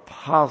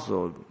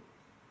harpazoed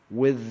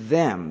with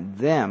them.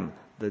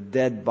 The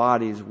dead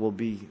bodies will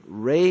be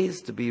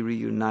raised to be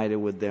reunited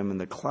with them in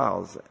the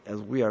clouds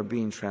as we are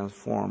being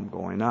transformed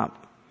going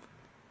up.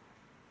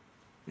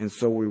 And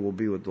so we will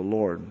be with the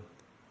Lord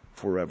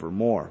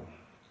forevermore.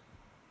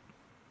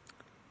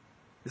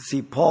 You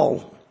see,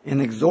 Paul,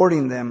 in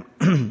exhorting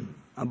them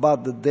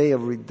about the day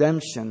of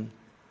redemption,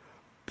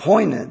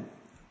 pointed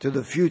to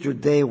the future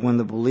day when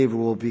the believer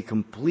will be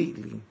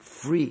completely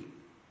free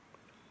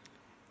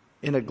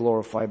in a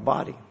glorified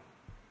body.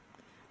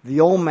 The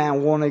old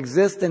man won't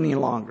exist any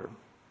longer.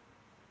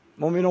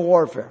 Won't be no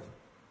warfare.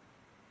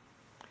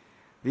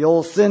 The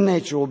old sin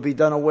nature will be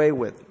done away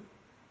with.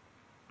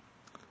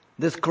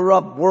 This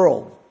corrupt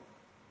world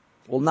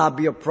will not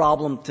be a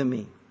problem to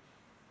me.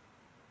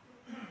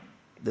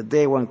 The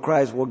day when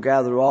Christ will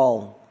gather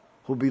all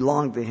who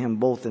belong to Him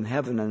both in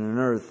heaven and on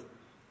earth,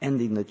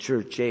 ending the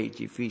church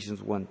age,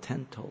 Ephesians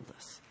 1:10 told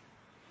us.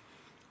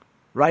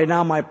 Right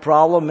now my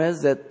problem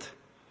is that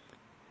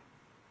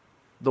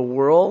the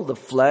world, the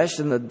flesh,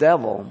 and the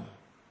devil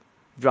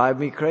drive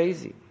me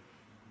crazy.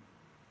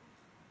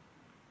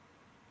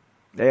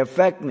 They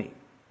affect me.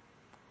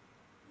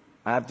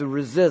 I have to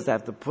resist. I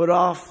have to put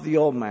off the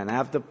old man. I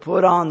have to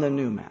put on the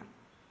new man.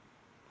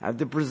 I have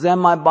to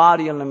present my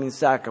body a living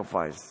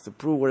sacrifice to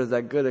prove what is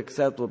that good,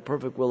 acceptable,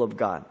 perfect will of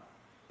God.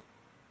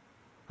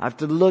 I have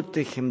to look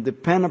to Him,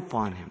 depend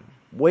upon Him,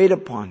 wait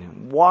upon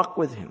Him, walk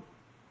with Him.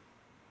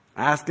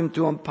 Ask Him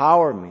to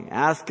empower me.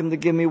 Ask Him to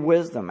give me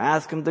wisdom.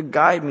 Ask Him to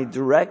guide me,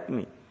 direct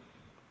me.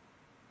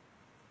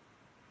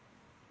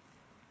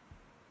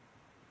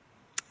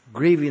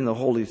 Grieving the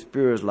Holy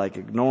Spirit is like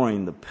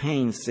ignoring the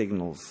pain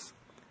signals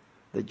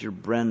that your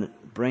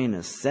brain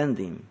is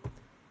sending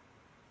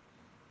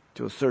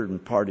to a certain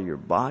part of your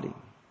body.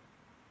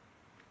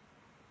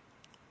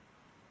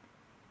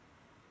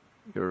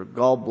 Your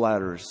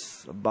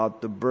gallbladder's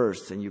about to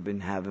burst and you've been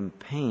having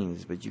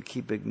pains, but you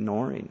keep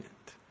ignoring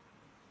it.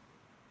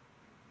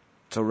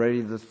 It's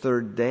already the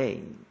third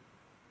day,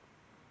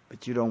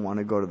 but you don't want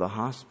to go to the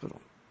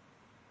hospital.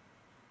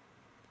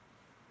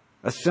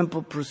 A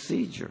simple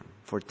procedure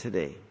for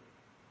today.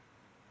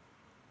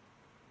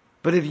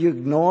 But if you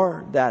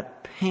ignore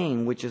that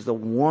pain, which is a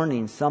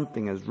warning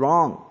something is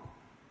wrong,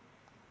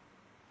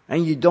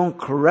 and you don't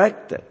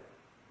correct it,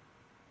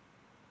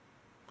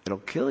 it'll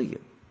kill you.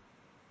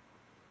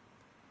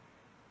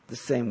 The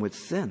same with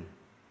sin.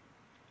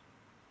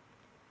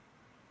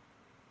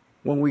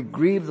 When we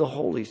grieve the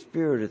Holy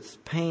Spirit, it's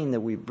pain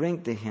that we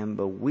bring to Him,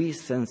 but we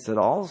sense it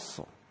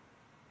also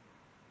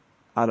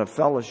out of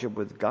fellowship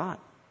with God.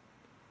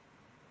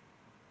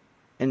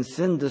 And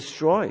sin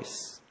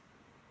destroys.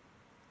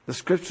 The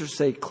scriptures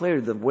say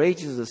clearly the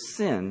wages of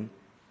sin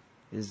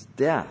is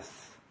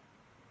death.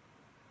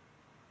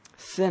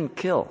 Sin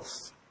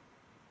kills.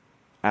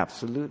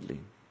 Absolutely.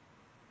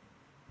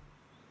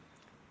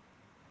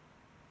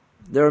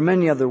 There are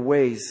many other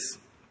ways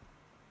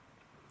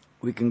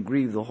we can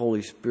grieve the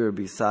Holy Spirit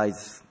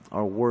besides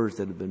our words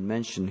that have been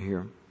mentioned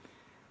here,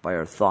 by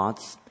our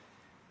thoughts,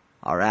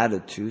 our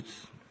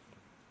attitudes,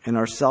 and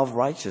our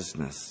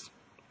self-righteousness,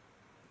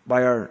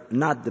 by our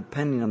not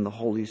depending on the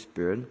Holy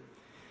Spirit,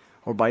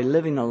 or by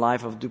living a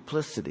life of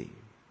duplicity,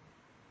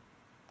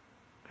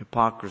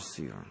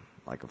 hypocrisy, or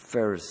like a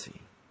Pharisee.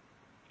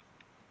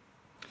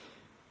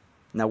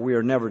 Now, we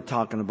are never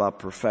talking about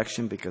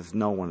perfection because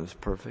no one is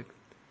perfect.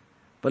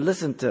 But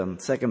listen to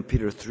 2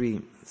 Peter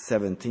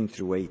 3:17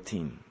 through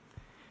 18.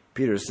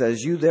 Peter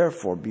says, "You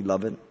therefore,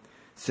 beloved,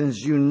 since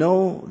you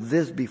know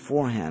this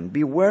beforehand,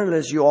 beware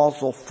lest you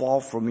also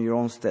fall from your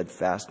own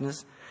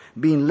steadfastness,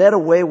 being led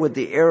away with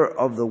the error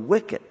of the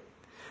wicked,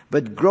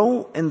 but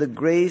grow in the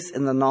grace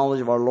and the knowledge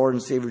of our Lord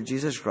and Savior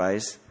Jesus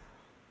Christ.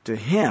 To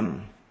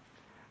Him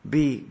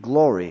be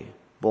glory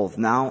both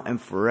now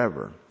and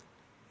forever.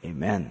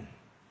 Amen."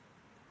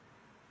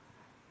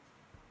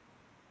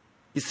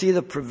 You see,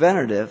 the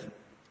preventative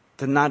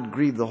to not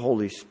grieve the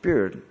Holy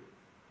Spirit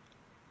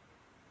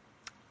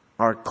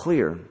are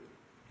clear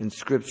in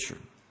Scripture.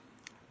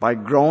 By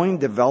growing,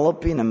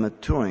 developing, and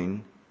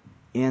maturing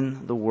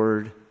in the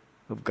Word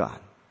of God.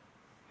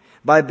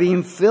 By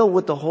being filled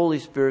with the Holy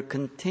Spirit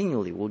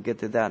continually. We'll get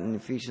to that in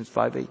Ephesians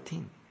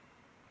 5:18.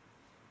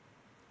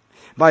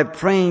 By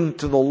praying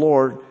to the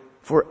Lord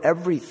for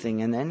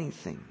everything and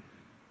anything.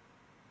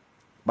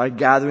 By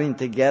gathering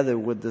together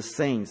with the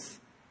saints,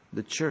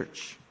 the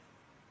church.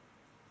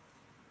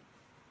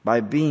 By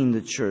being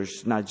the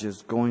church, not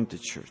just going to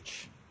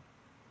church.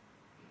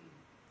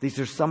 These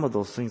are some of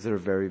those things that are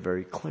very,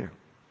 very clear.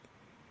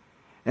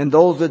 And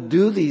those that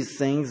do these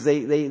things,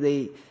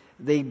 they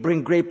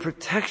bring great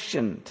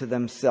protection to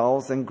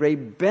themselves and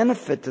great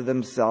benefit to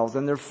themselves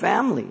and their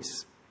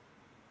families.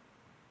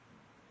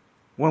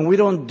 When we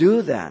don't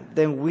do that,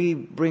 then we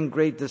bring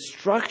great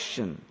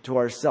destruction to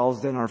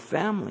ourselves and our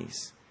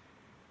families.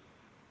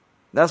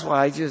 That's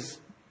why I just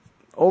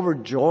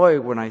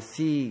overjoy when I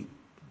see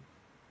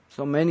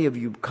so many of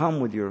you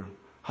come with your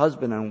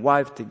husband and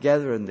wife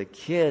together and the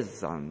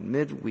kids on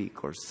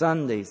midweek or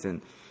Sundays,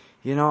 and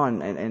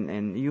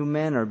and you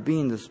men are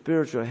being the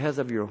spiritual heads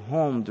of your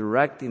home,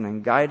 directing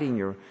and guiding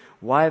your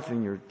wife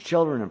and your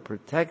children and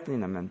protecting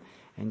them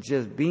and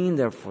just being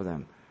there for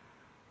them.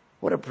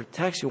 What a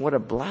protection, what a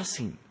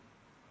blessing.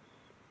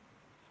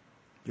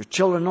 Your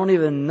children don't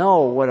even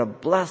know what a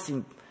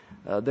blessing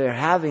they're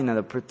having, and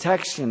the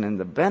protection and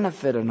the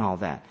benefit and all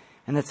that.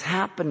 And it's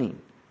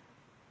happening.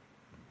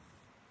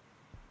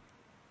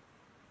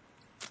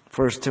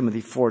 1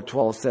 Timothy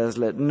 4:12 says,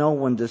 "Let no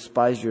one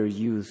despise your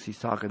youth." He's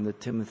talking to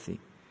Timothy.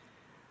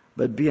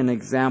 "But be an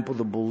example of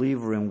the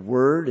believer in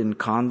word, in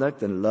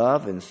conduct, in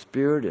love, in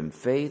spirit, in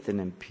faith, and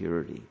in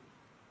purity."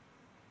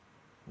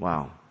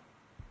 Wow.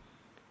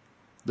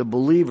 The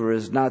believer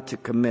is not to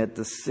commit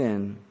the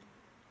sin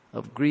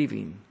of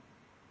grieving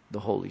the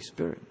Holy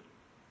Spirit.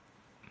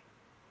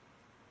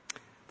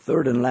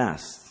 Third and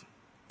last,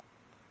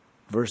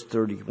 verse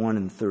 31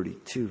 and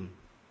 32.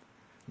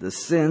 The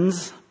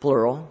sins,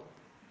 plural,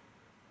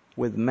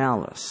 with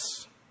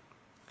malice.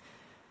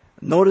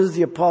 Notice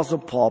the Apostle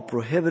Paul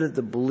prohibited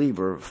the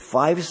believer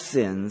 5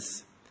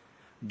 sins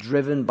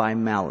driven by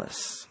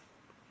malice.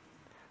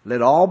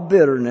 "Let all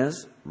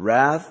bitterness,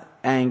 wrath,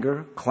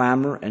 anger,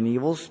 clamor, and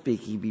evil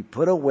speaking be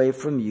put away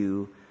from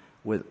you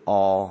with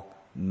all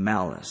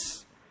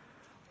malice."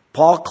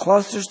 Paul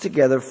clusters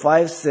together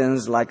 5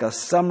 sins like a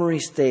summary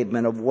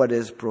statement of what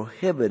is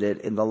prohibited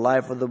in the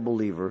life of the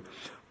believer,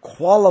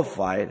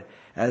 qualified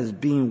as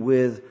being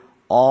with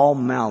all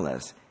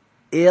malice.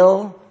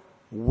 Ill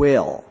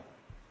will.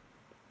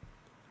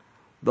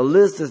 The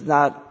list is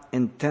not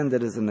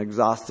intended as an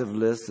exhaustive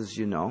list, as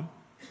you know.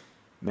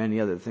 Many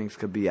other things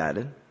could be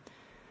added.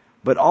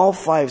 But all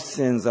 5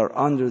 sins are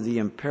under the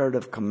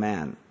imperative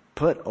command: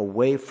 put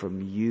away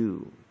from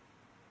you.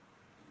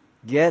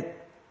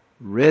 Get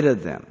rid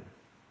of them.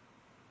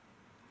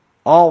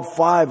 All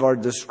 5 are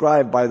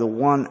described by the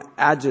one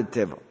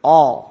adjective,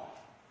 all,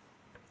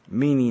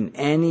 meaning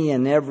any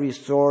and every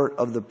sort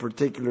of the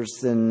particular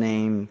sin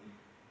named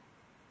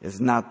is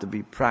not to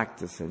be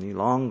practiced any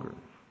longer.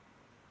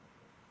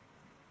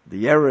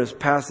 The aorist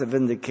passive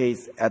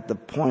indicates at the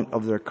point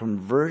of their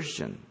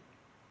conversion.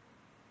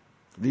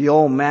 The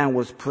old man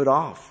was put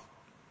off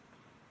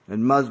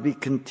and must be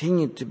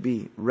continued to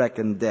be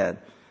reckoned dead.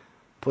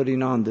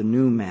 putting on the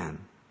new man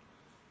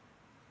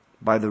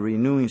by the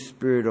renewing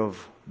spirit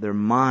of their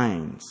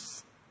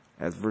minds,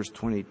 as verse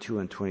 22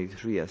 and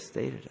 23 has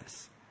stated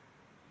us.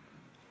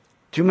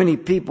 Too many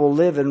people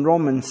live in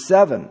Romans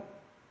 7,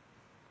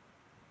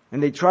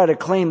 and they try to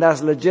claim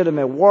that's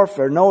legitimate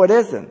warfare. No, it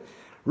isn't.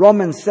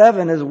 Romans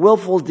 7 is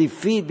willful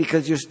defeat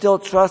because you're still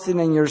trusting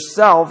in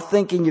yourself,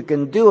 thinking you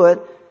can do it,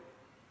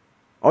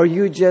 or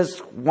you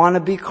just want to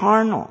be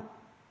carnal.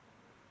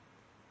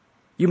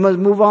 You must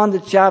move on to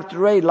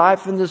chapter 8,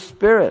 life in the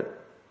Spirit.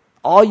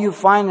 All you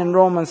find in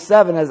Romans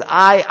 7 is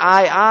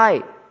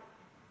I.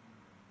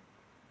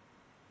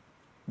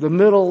 The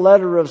middle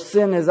letter of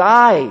sin is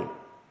I.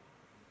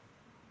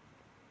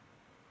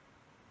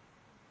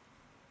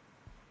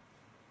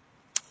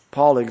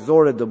 Paul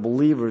exhorted the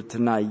believer to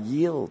not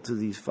yield to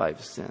these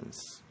 5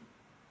 sins.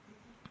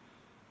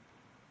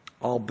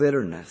 All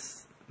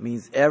bitterness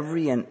means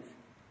every and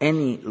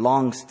any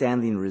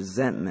long-standing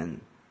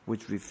resentment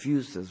which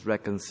refuses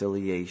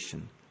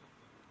reconciliation.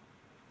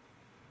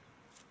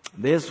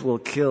 This will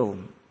kill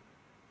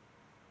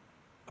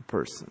a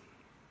person,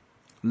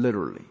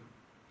 literally.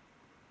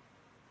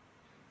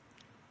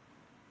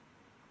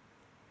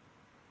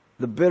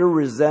 The bitter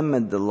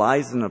resentment that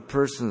lies in a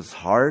person's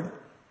heart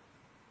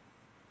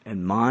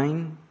and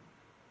mind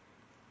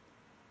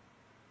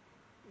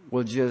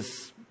will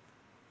just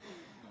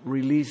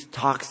release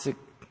toxic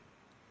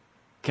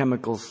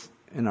chemicals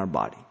in our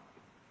body.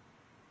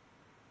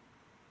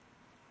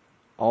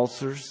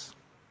 Ulcers,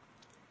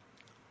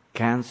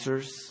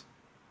 cancers,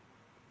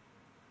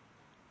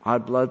 high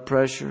blood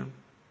pressure.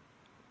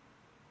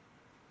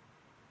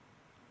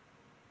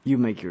 You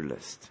make your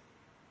list.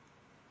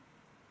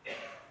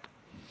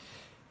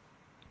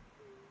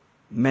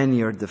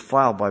 Many are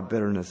defiled by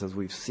bitterness, as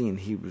we've seen in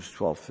Hebrews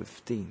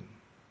 12:15.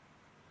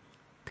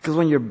 Because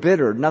when you're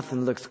bitter,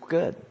 nothing looks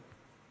good.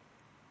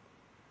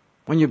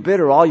 When you're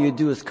bitter, all you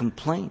do is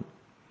complain.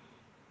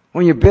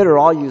 When you're bitter,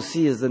 all you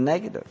see is the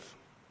negative.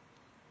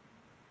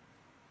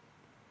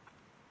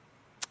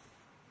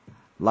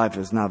 Life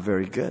is not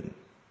very good,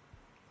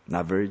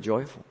 not very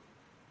joyful.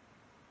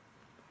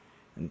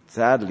 And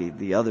sadly,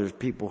 the other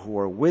people who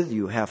are with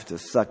you have to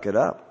suck it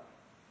up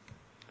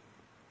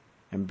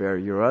and bear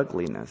your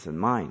ugliness and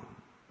mine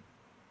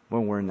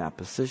when we're in that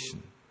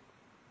position.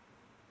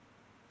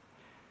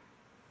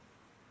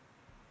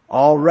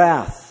 All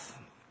wrath,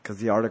 because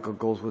the article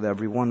goes with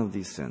every one of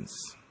these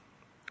sins.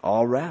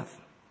 All wrath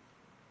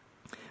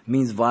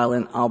means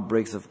violent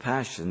outbreaks of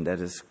passion that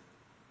is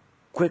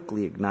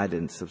quickly ignited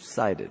and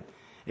subsided.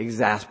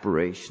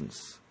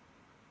 Exasperations.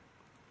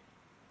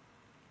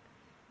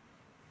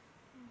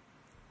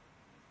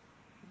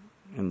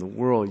 In the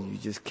world, you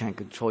just can't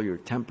control your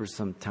temper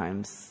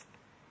sometimes.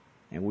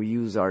 And we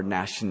use our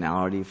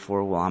nationality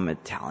for, well, I'm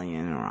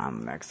Italian or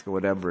I'm Mexican,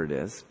 whatever it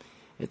is.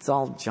 It's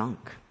all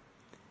junk.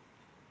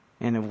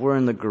 And if we're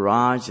in the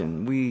garage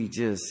and we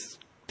just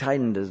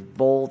tighten this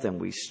bolt and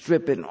we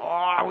strip it,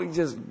 and we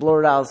just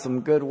blurt out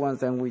some good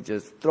ones and we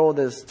just throw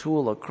this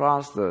tool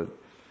across the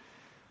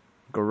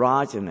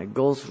garage and it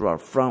goes through our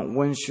front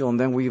windshield, and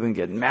then we even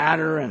get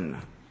madder, and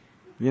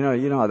you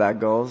know how that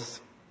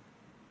goes.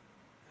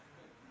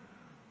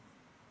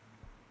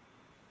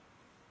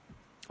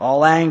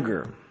 All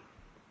anger.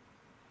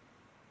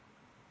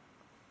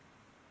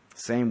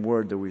 Same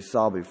word that we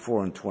saw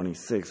before in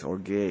 26,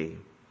 orge.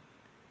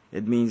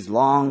 It means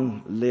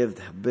long-lived,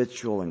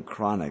 habitual, and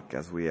chronic,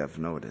 as we have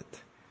noted.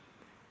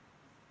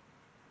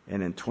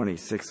 And in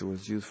 26, it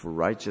was used for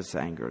righteous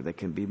anger that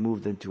can be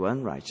moved into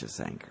unrighteous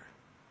anger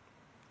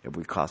if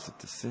we cause it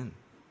to sin.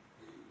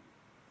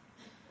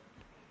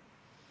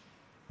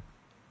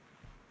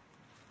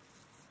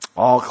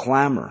 All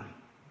clamor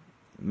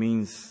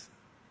means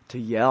to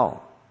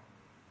yell,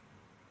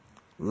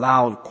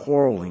 loud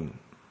quarreling,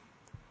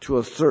 to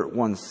assert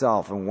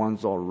oneself and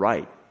one's all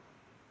right.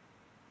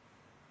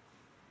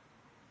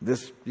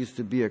 This used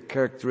to be a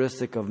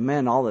characteristic of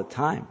men all the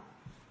time.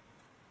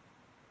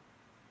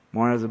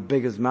 One has the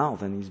biggest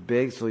mouth, and he's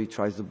big, so he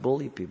tries to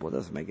bully people. It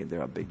doesn't make it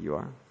how big you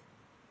are.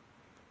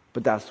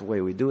 But that's the way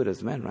we do it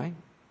as men, right?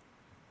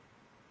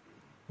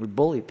 We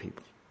bully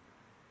people.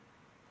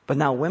 But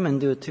now women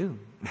do it too.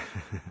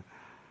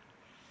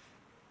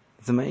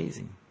 It's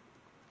amazing.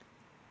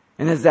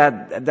 And it's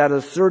that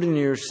asserting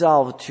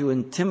yourself to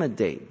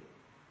intimidate,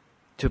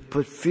 to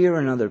put fear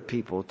in other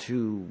people,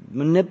 to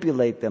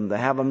manipulate them, to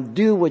have them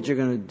do what you're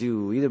going to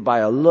do, either by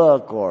a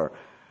look or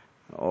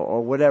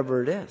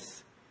whatever it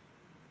is.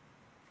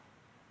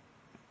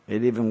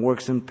 It even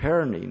works in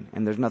parenting,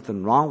 and there's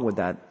nothing wrong with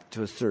that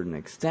to a certain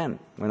extent.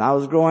 When I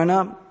was growing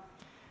up,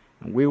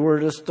 and we were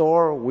at a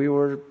store, we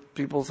were at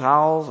people's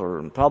house or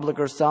in public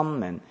or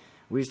something, and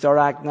we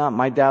started acting up,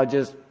 my dad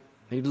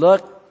he'd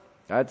look,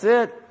 that's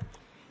it.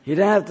 He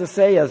didn't have to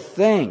say a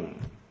thing.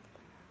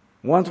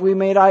 Once we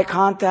made eye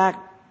contact,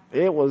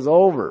 it was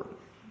over.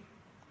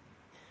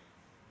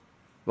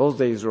 Those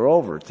days are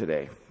over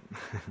today.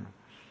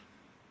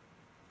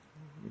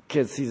 The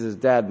kid sees his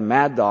dad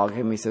mad dog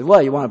him. He says,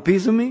 "What, you want a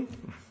piece of me?"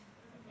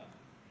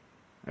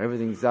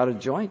 Everything's out of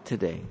joint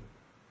today.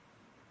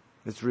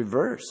 It's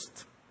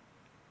reversed.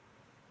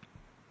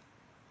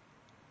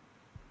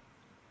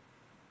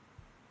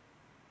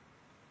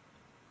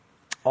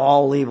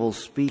 All evil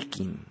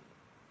speaking.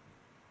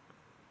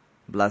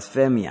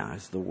 Blasphemia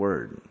is the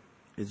word.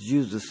 It's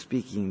used as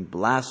speaking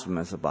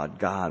blasphemous about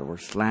God or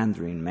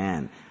slandering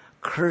man,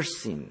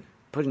 cursing,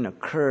 putting a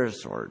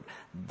curse or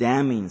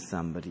damning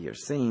somebody or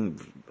saying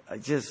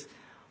just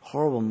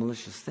horrible,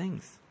 malicious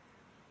things.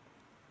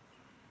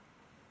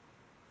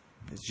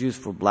 It's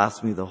used for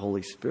blasphemy of the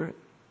Holy Spirit.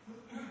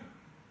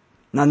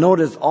 Now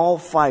notice all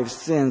 5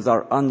 sins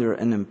are under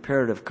an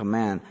imperative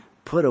command.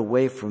 Put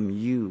away from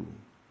you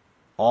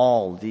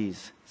all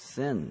these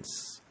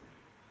sins.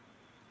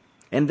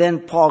 And then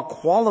Paul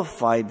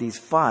qualified these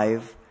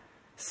 5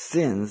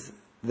 sins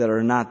that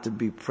are not to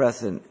be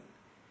present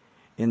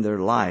in their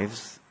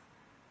lives,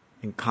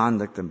 in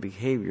conduct and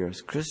behavior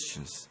as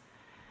Christians.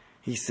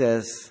 He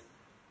says,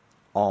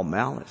 all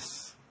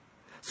malice.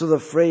 So the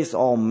phrase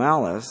all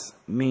malice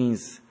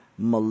means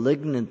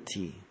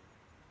malignity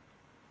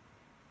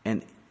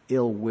and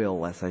ill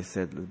will, as I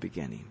said at the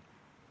beginning.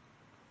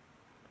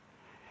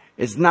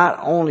 It's not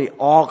only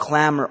all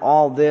clamor,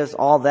 all this,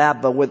 all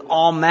that, but with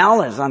all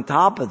malice on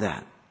top of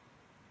that.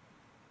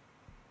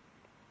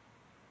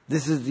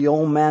 This is the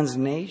old man's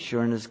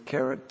nature and his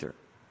character.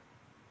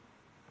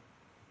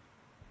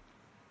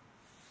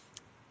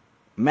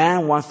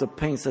 Man wants to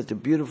paint such a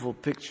beautiful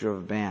picture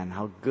of man,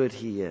 how good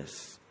he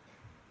is.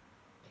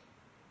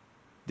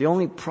 The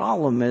only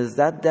problem is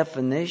that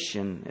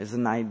definition is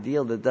an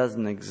ideal that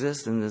doesn't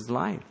exist in his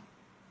life.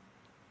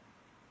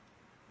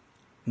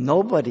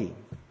 Nobody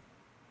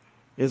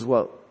is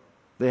what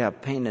they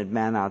have painted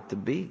man out to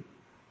be.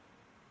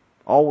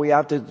 All we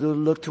have to do is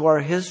look to our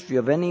history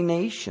of any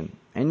nation,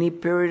 any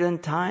period in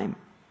time.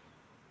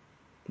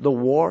 The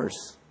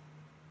wars,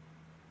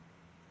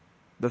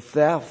 the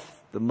theft,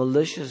 the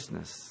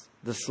maliciousness,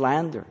 the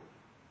slander,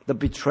 the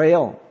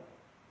betrayal,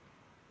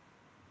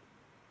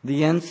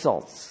 the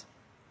insults.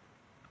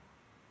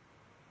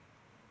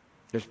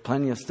 There's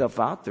plenty of stuff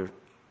out there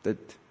that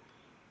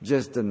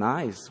just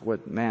denies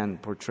what man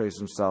portrays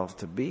himself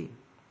to be.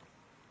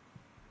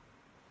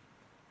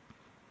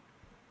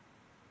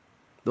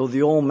 Though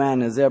the old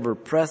man is ever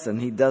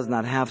present, he does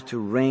not have to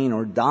reign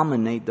or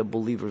dominate the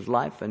believer's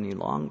life any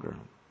longer.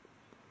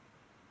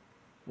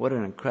 What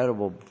an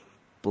incredible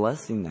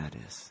blessing that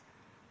is.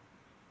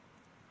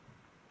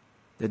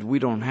 That we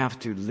don't have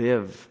to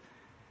live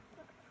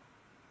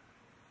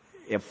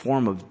a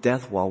form of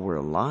death while we're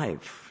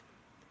alive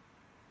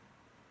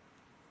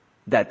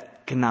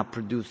that cannot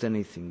produce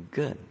anything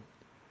good.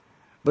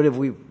 But if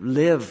we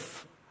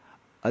live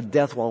a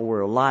death while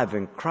we're alive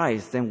in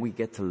Christ, then we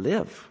get to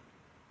live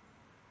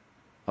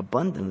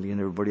abundantly in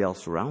everybody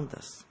else around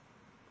us.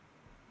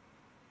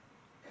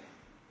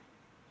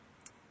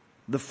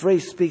 The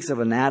phrase speaks of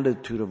an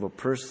attitude of a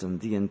person,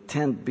 the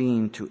intent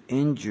being to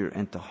injure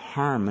and to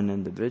harm an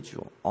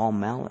individual, all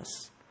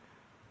malice.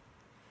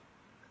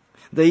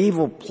 The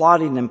evil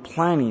plotting and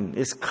planning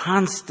is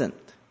constant.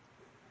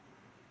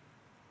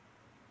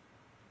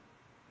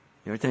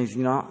 Every time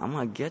you know, I'm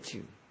going to get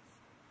you.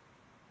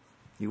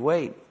 You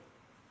wait.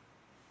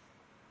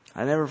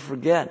 I never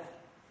forget.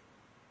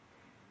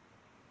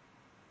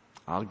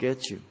 I'll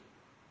get you.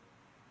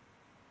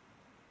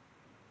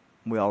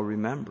 We all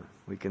remember.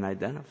 We can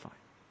identify.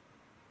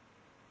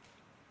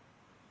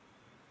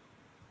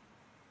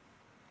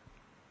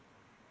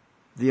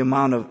 The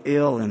amount of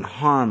ill and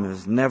harm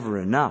is never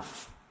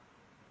enough.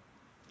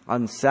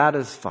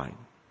 Unsatisfied.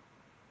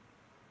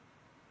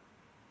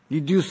 You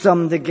do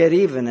something to get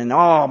even and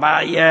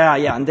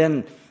yeah. And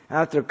then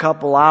after a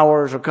couple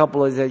hours or a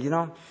couple of days,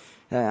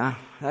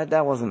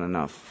 that wasn't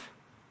enough.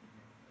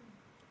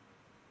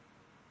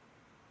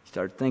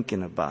 Start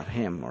thinking about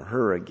him or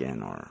her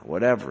again or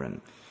whatever, and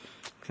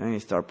you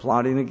start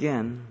plotting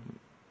again.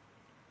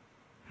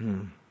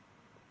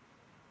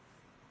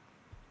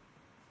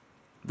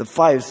 The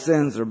 5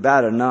 sins are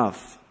bad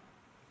enough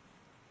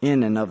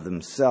in and of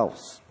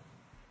themselves.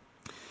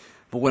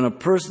 But when a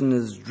person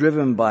is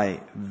driven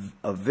by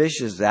a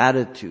vicious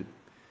attitude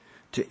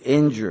to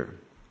injure,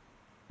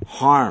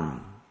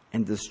 harm,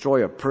 and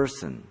destroy a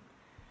person,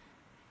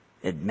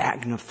 it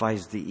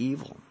magnifies the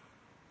evil.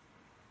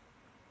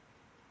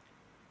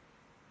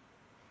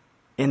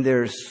 And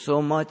there's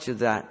so much of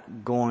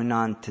that going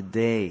on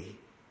today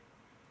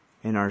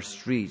in our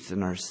streets,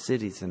 in our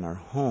cities, in our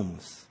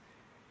homes.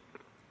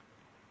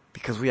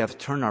 Because we have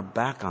turned our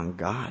back on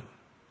God.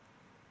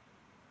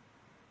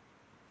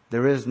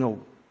 There is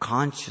no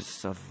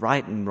conscience of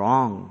right and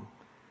wrong.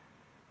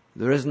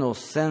 There is no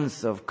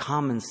sense of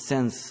common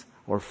sense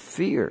or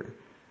fear.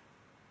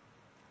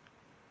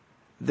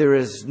 There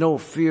is no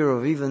fear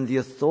of even the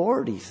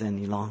authorities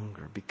any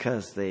longer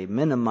because they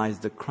minimize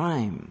the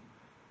crime.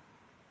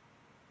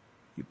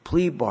 You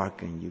plea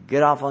bargain, you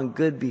get off on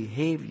good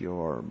behavior,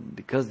 or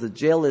because the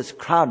jail is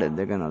crowded,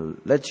 they're going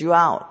to let you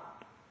out.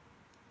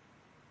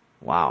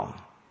 Wow.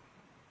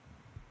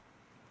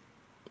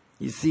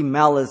 You see,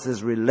 malice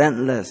is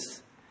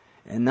relentless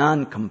and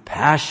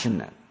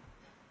uncompassionate.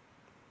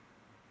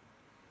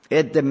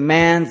 It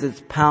demands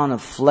its pound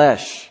of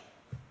flesh.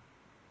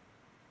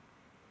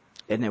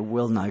 And it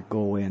will not go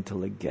away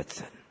until it gets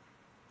it.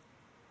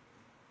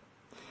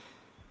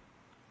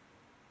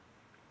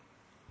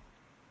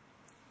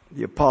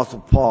 The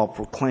Apostle Paul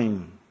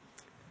proclaimed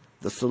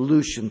the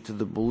solution to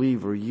the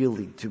believer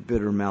yielding to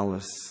bitter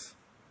malice.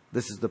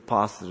 This is the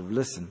positive.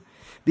 Listen.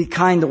 Be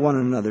kind to one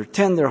another,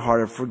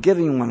 tender-hearted,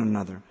 forgiving one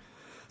another.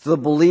 So the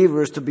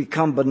believer is to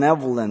become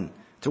benevolent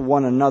to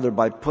one another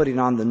by putting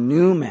on the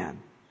new man.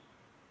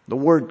 The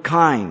word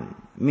kind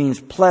means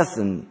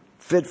pleasant,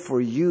 fit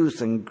for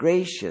use, and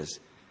gracious,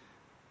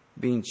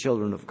 being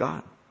children of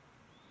God.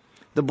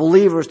 The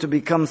believer is to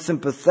become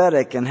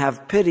sympathetic and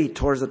have pity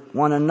towards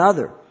one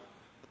another.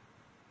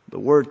 The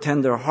word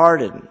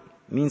tender-hearted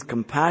means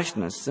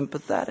compassionate,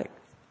 sympathetic.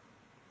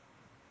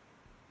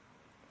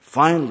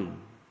 Finally,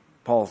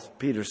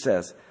 Peter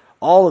says,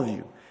 all of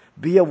you,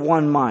 be of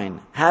one mind,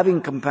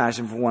 having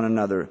compassion for one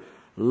another,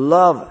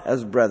 love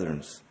as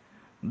brethren,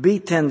 be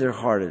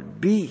tender-hearted,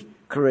 be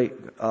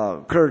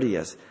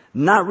courteous,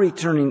 not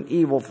returning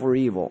evil for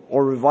evil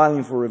or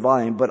reviling for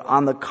reviling, but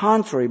on the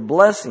contrary,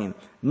 blessing,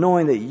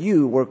 knowing that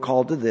you were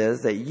called to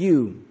this, that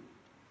you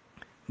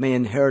may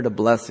inherit a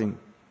blessing.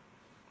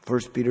 1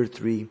 Peter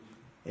 3,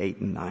 8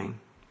 and 9.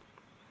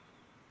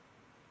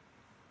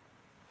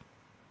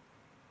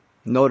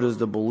 Notice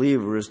the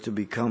believer is to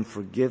become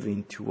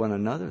forgiving to one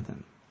another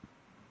then.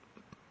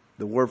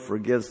 The word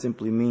forgive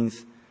simply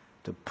means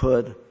to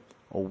put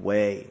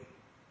away.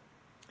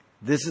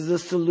 This is the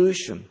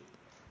solution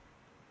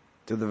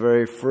to the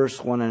very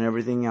first one and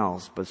everything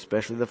else, but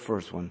especially the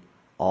first one,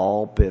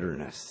 all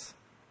bitterness.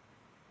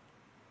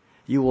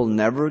 You will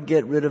never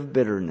get rid of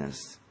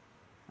bitterness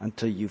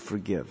until you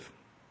forgive.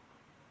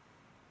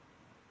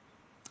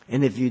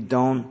 And if you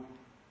don't,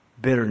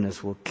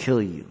 bitterness will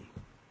kill you.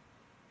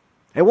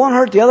 It won't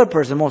hurt the other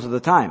person most of the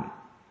time,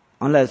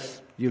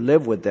 unless you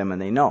live with them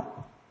and they know,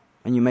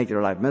 and you make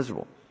their life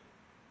miserable.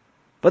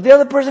 But the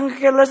other person can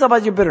care less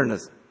about your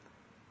bitterness.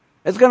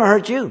 It's going to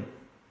hurt you,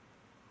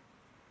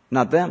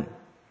 not them.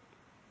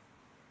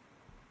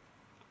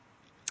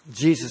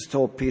 Jesus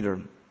told Peter,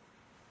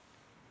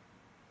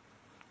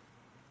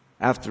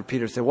 after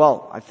Peter said,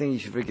 well, I think you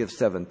should forgive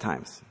 7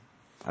 times.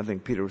 I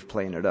think Peter was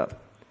playing it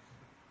up,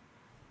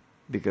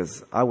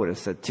 because I would have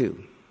said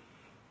 2.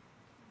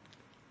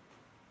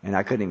 And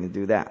I couldn't even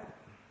do that.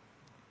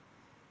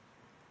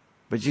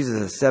 But Jesus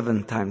says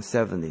 7 times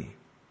 70,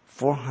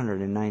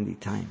 490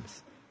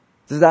 times.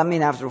 Does that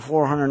mean after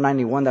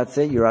 491, that's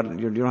it? You don't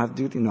have to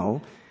do anything?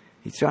 No.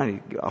 He's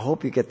trying to, I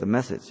hope you get the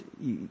message.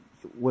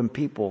 When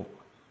people,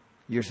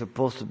 you're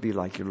supposed to be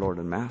like your Lord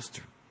and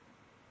Master.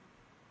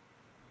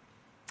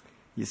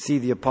 You see,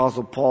 the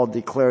Apostle Paul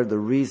declared the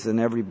reason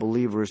every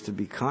believer is to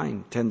be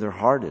kind,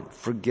 tender-hearted,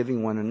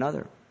 forgiving one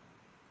another.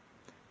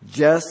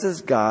 Just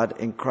as God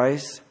in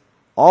Christ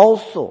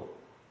also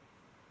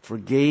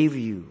forgave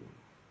you.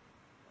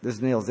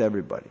 This nails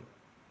everybody.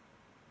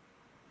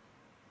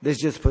 This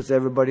just puts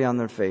everybody on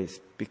their face,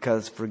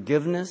 because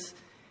forgiveness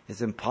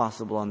is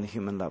impossible on the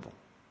human level.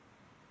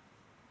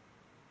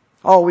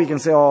 Oh, we can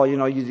say,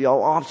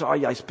 I'm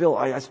sorry, I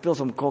spilled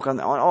some Coke on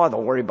the,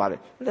 don't worry about it.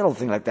 A little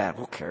thing like that,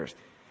 who cares?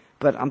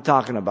 But I'm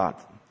talking about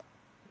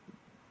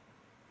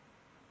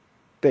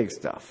big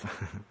stuff.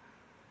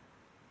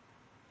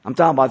 I'm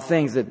talking about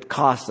things that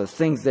cost us,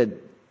 things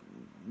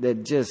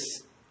that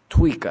just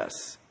tweak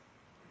us.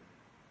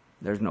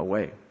 There's no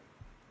way.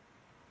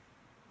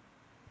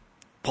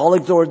 Paul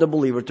exhorted the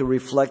believer to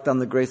reflect on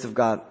the grace of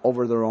God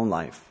over their own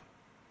life.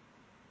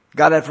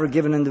 God had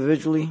forgiven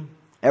individually,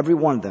 every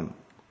one of them,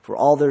 for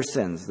all their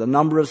sins. The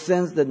number of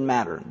sins didn't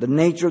matter. The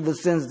nature of the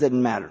sins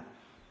didn't matter.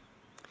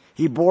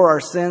 He bore our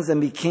sins and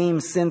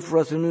became sin for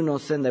us who knew no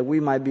sin, that we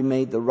might be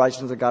made the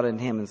righteousness of God in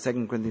Him, in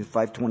 2 Corinthians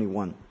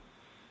 5:21.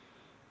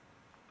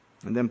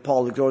 And then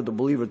Paul exhorted the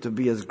believer to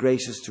be as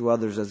gracious to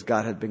others as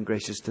God had been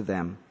gracious to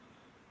them.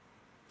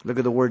 Look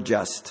at the word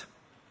just.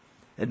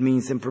 It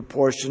means in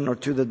proportion or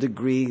to the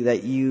degree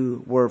that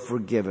you were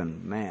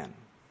forgiven. Man,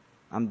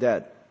 I'm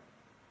dead.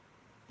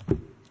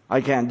 I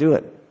can't do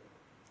it.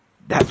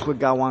 That's what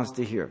God wants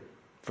to hear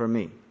from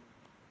me.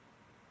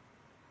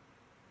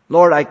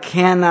 Lord, I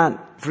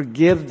cannot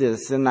forgive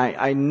this, and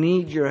I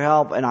need your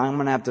help, and I'm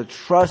going to have to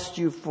trust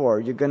you for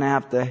it. You're going to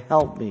have to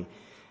help me.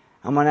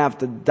 I'm going to have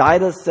to die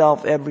to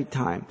self every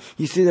time.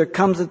 You see, there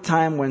comes a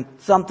time when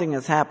something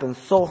has happened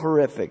so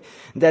horrific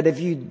that if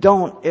you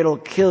don't, it'll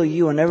kill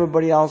you and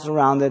everybody else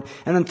around it.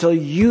 And until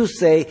you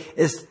say,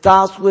 it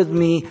stops with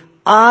me,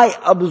 I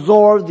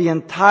absorb the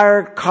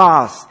entire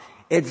cost.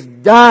 It's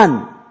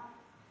done.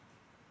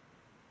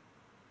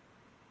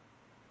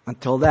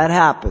 Until that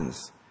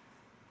happens,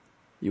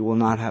 you will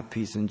not have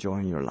peace and joy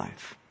in your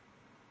life.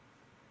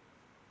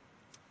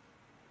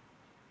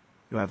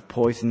 You have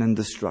poison and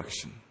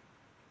destruction.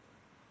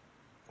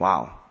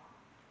 Wow.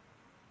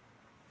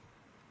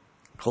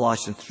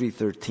 Colossians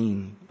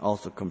 3:13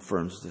 also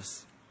confirms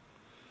this.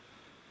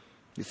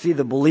 You see,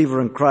 the believer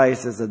in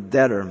Christ is a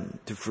debtor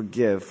to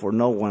forgive, for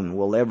no one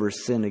will ever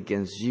sin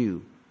against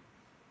you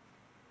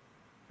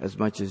as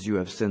much as you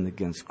have sinned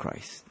against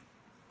Christ.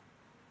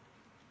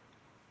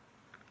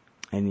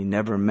 And he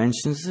never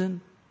mentions it.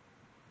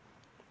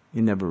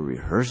 He never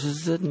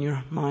rehearses it in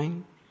your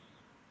mind.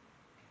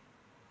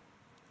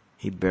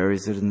 He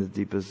buries it in the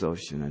deepest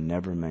ocean and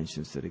never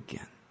mentions it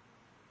again.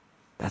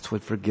 That's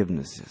what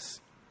forgiveness is.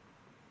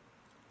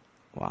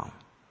 Wow.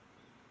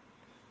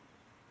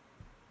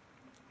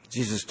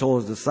 Jesus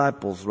told his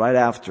disciples right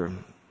after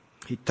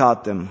he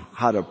taught them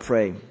how to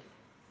pray,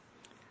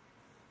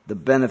 the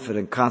benefit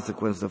and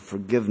consequence of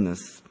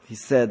forgiveness. He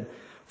said,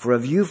 "For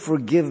if you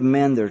forgive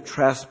men their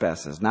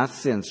trespasses," not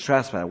sins,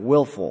 trespass,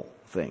 willful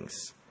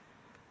things,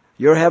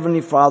 "your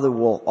heavenly Father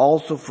will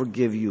also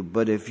forgive you.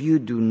 But if you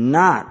do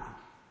not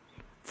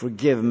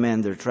forgive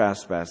men their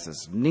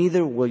trespasses,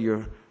 neither will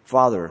your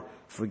Father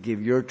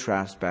forgive your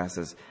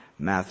trespasses."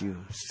 Matthew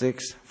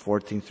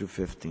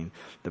 6:14-15.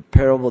 The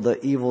parable of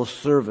the evil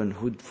servant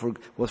who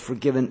was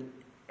forgiven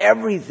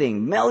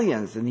everything,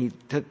 millions, and he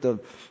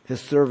took his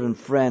servant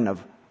friend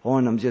of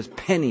owing him just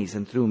pennies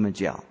and threw him in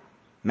jail.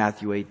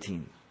 Matthew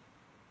 18.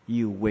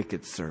 You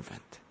wicked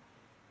servant.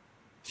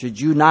 Should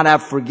you not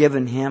have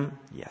forgiven him?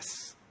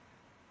 Yes.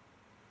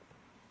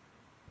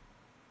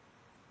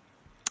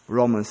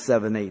 Romans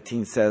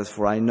 7:18 says,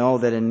 "For I know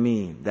that in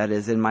me, that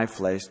is in my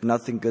flesh,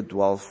 nothing good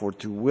dwells, for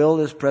to will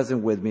is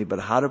present with me, but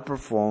how to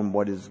perform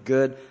what is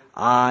good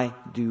I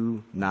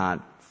do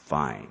not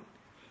find."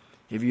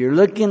 If you're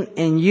looking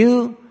in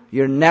you,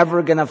 you're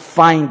never going to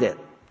find it.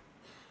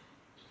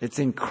 It's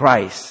in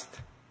Christ.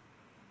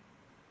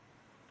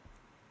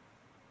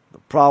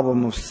 The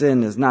problem of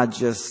sin is not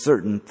just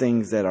certain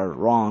things that are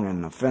wrong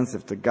and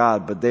offensive to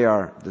God, but they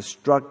are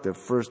destructive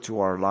first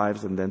to our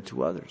lives and then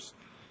to others.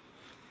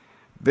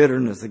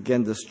 Bitterness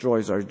again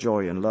destroys our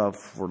joy and love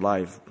for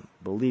life,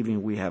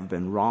 believing we have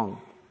been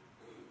wrong.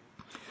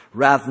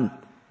 Wrath and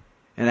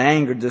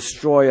anger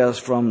destroy us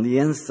from the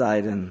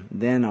inside and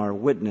then our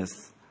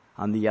witness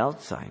on the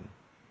outside.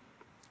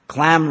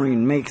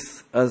 Clamoring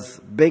makes us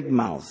big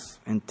mouths,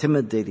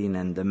 intimidating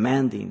and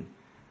demanding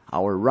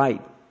our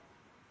right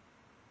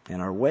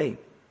and our way.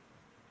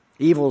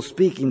 Evil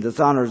speaking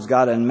dishonors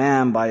God and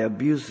man by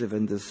abusive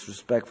and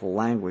disrespectful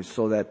language,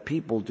 so that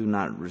people do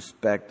not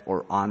respect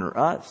or honor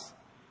us.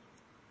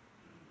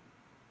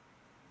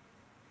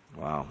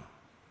 Wow.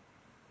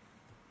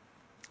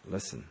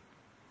 Listen.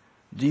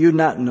 Do you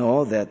not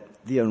know that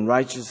the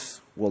unrighteous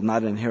will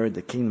not inherit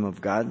the kingdom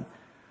of God?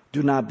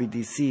 Do not be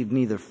deceived,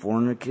 neither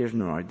fornicators,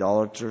 nor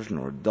idolaters,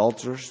 nor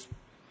adulterers,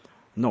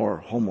 nor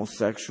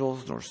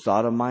homosexuals, nor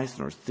sodomites,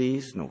 nor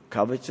thieves, nor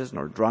covetous,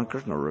 nor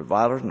drunkards, nor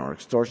revilers, nor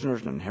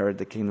extortioners, nor inherit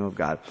the kingdom of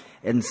God.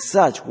 And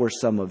such were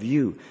some of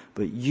you,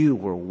 but you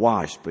were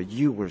washed, but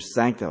you were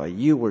sanctified,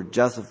 you were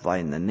justified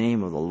in the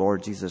name of the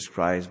Lord Jesus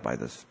Christ by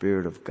the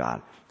Spirit of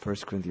God.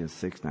 1 Corinthians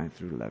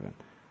 6:9-11.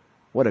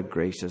 What a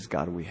gracious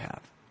God we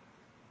have.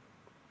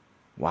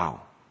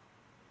 Wow.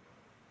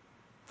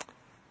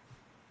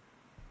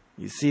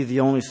 You see, the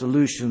only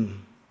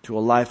solution to a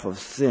life of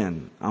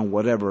sin on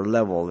whatever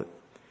level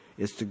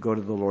is to go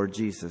to the Lord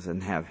Jesus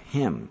and have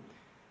Him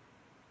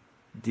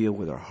deal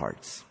with our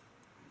hearts.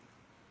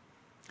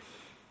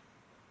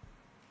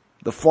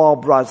 The fall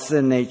brought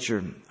sin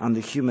nature on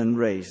the human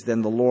race.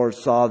 Then the Lord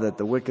saw that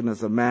the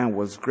wickedness of man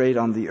was great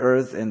on the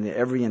earth, and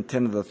every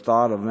intent of the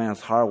thought of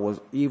man's heart was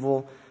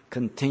evil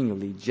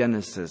continually.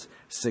 Genesis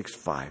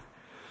 6:5.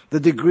 The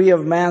degree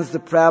of man's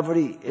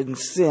depravity in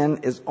sin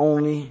is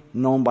only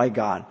known by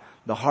God.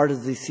 The heart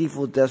is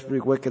deceitful, desperately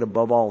wicked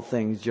above all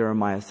things.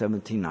 Jeremiah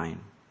 17:9.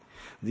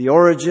 The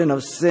origin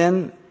of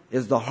sin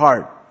is the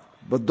heart,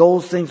 but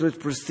those things which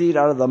proceed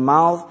out of the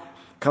mouth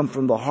come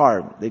from the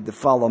heart. They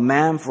defile a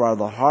man, for out of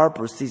the heart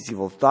proceeds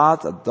evil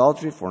thoughts,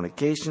 adultery,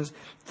 fornications,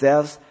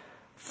 thefts,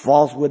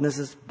 false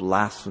witnesses,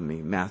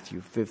 blasphemy.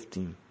 Matthew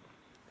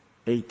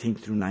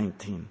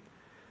 15:18-19.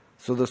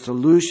 So the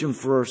solution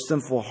for a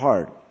sinful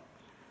heart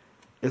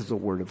is the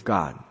Word of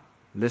God.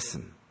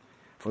 Listen.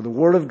 For the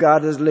Word of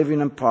God is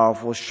living and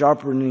powerful,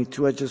 sharper than any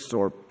two-edged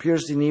sword,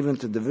 piercing even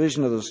to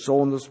division of the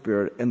soul and the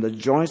spirit, and the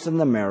joints and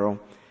the marrow,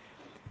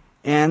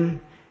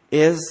 and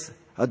is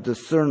a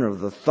discerner of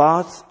the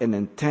thoughts and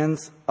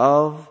intents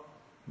of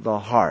the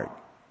heart.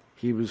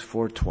 Hebrews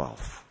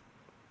 4:12.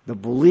 The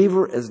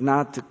believer is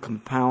not to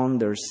compound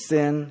their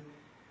sin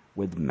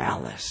with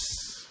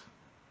malice.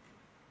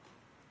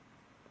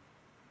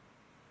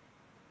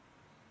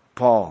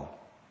 Paul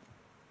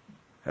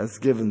has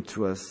given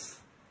to us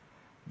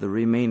the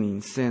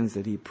remaining sins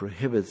that he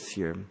prohibits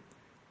here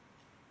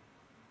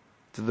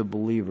to the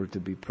believer to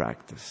be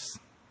practiced.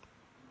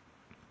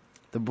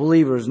 The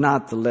believer is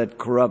not to let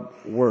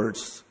corrupt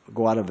words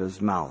go out of his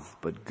mouth,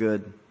 but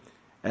good,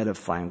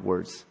 edifying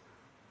words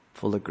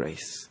full of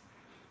grace.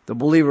 The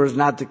believer is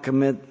not to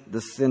commit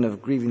the sin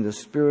of grieving the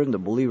Spirit, and the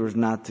believer is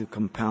not to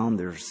compound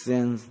their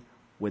sins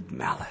with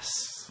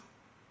malice.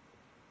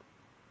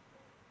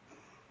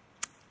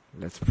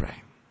 Let's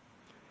pray.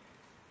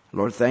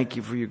 Lord, thank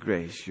you for your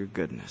grace, your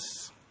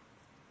goodness.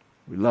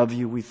 We love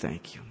you. We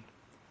thank you.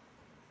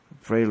 We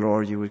pray,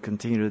 Lord, you would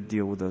continue to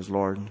deal with us,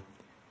 Lord,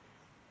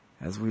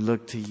 as we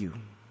look to you.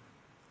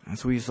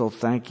 As we so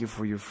thank you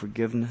for your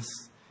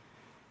forgiveness.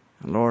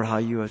 And Lord, how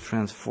you have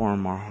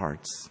transformed our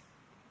hearts.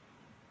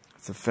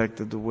 It's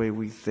affected the way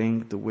we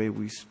think, the way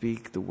we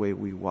speak, the way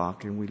we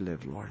walk and we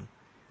live, Lord.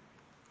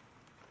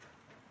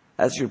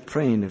 As you're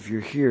praying, if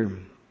you're here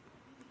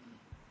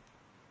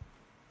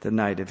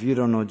tonight, if you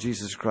don't know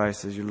Jesus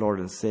Christ as your Lord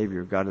and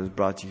Savior, God has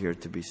brought you here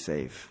to be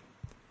saved,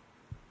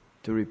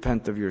 to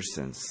repent of your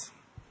sins.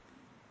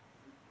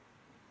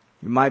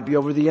 You might be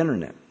over the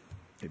internet.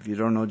 If you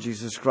don't know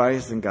Jesus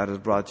Christ, then God has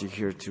brought you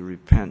here to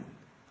repent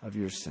of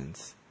your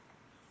sins.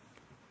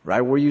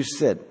 Right where you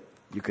sit,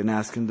 you can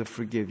ask Him to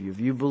forgive you. If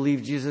you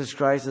believe Jesus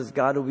Christ as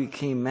God who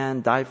became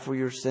man, died for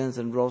your sins,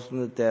 and rose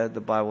from the dead,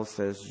 the Bible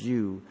says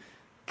you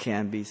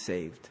can be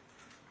saved.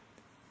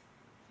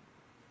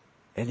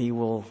 And He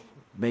will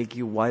make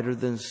you whiter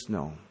than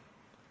snow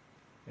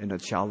and a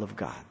child of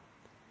God.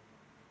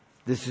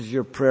 This is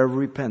your prayer of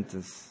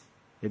repentance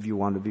if you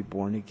want to be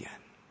born again.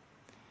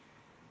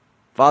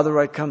 Father,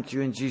 I come to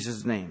you in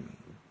Jesus' name.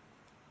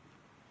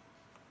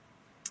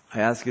 I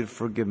ask you to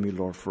forgive me,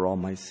 Lord, for all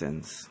my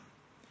sins.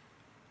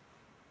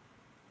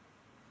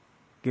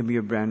 Give me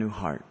a brand new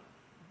heart.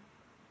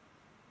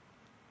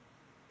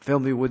 Fill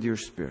me with your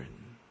Spirit.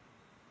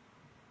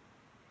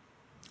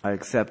 I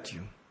accept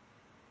you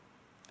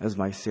as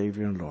my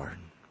Savior and Lord.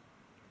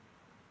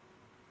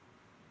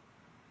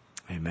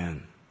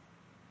 Amen.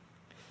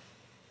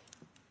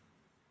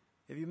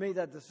 If you made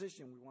that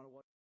decision, we want to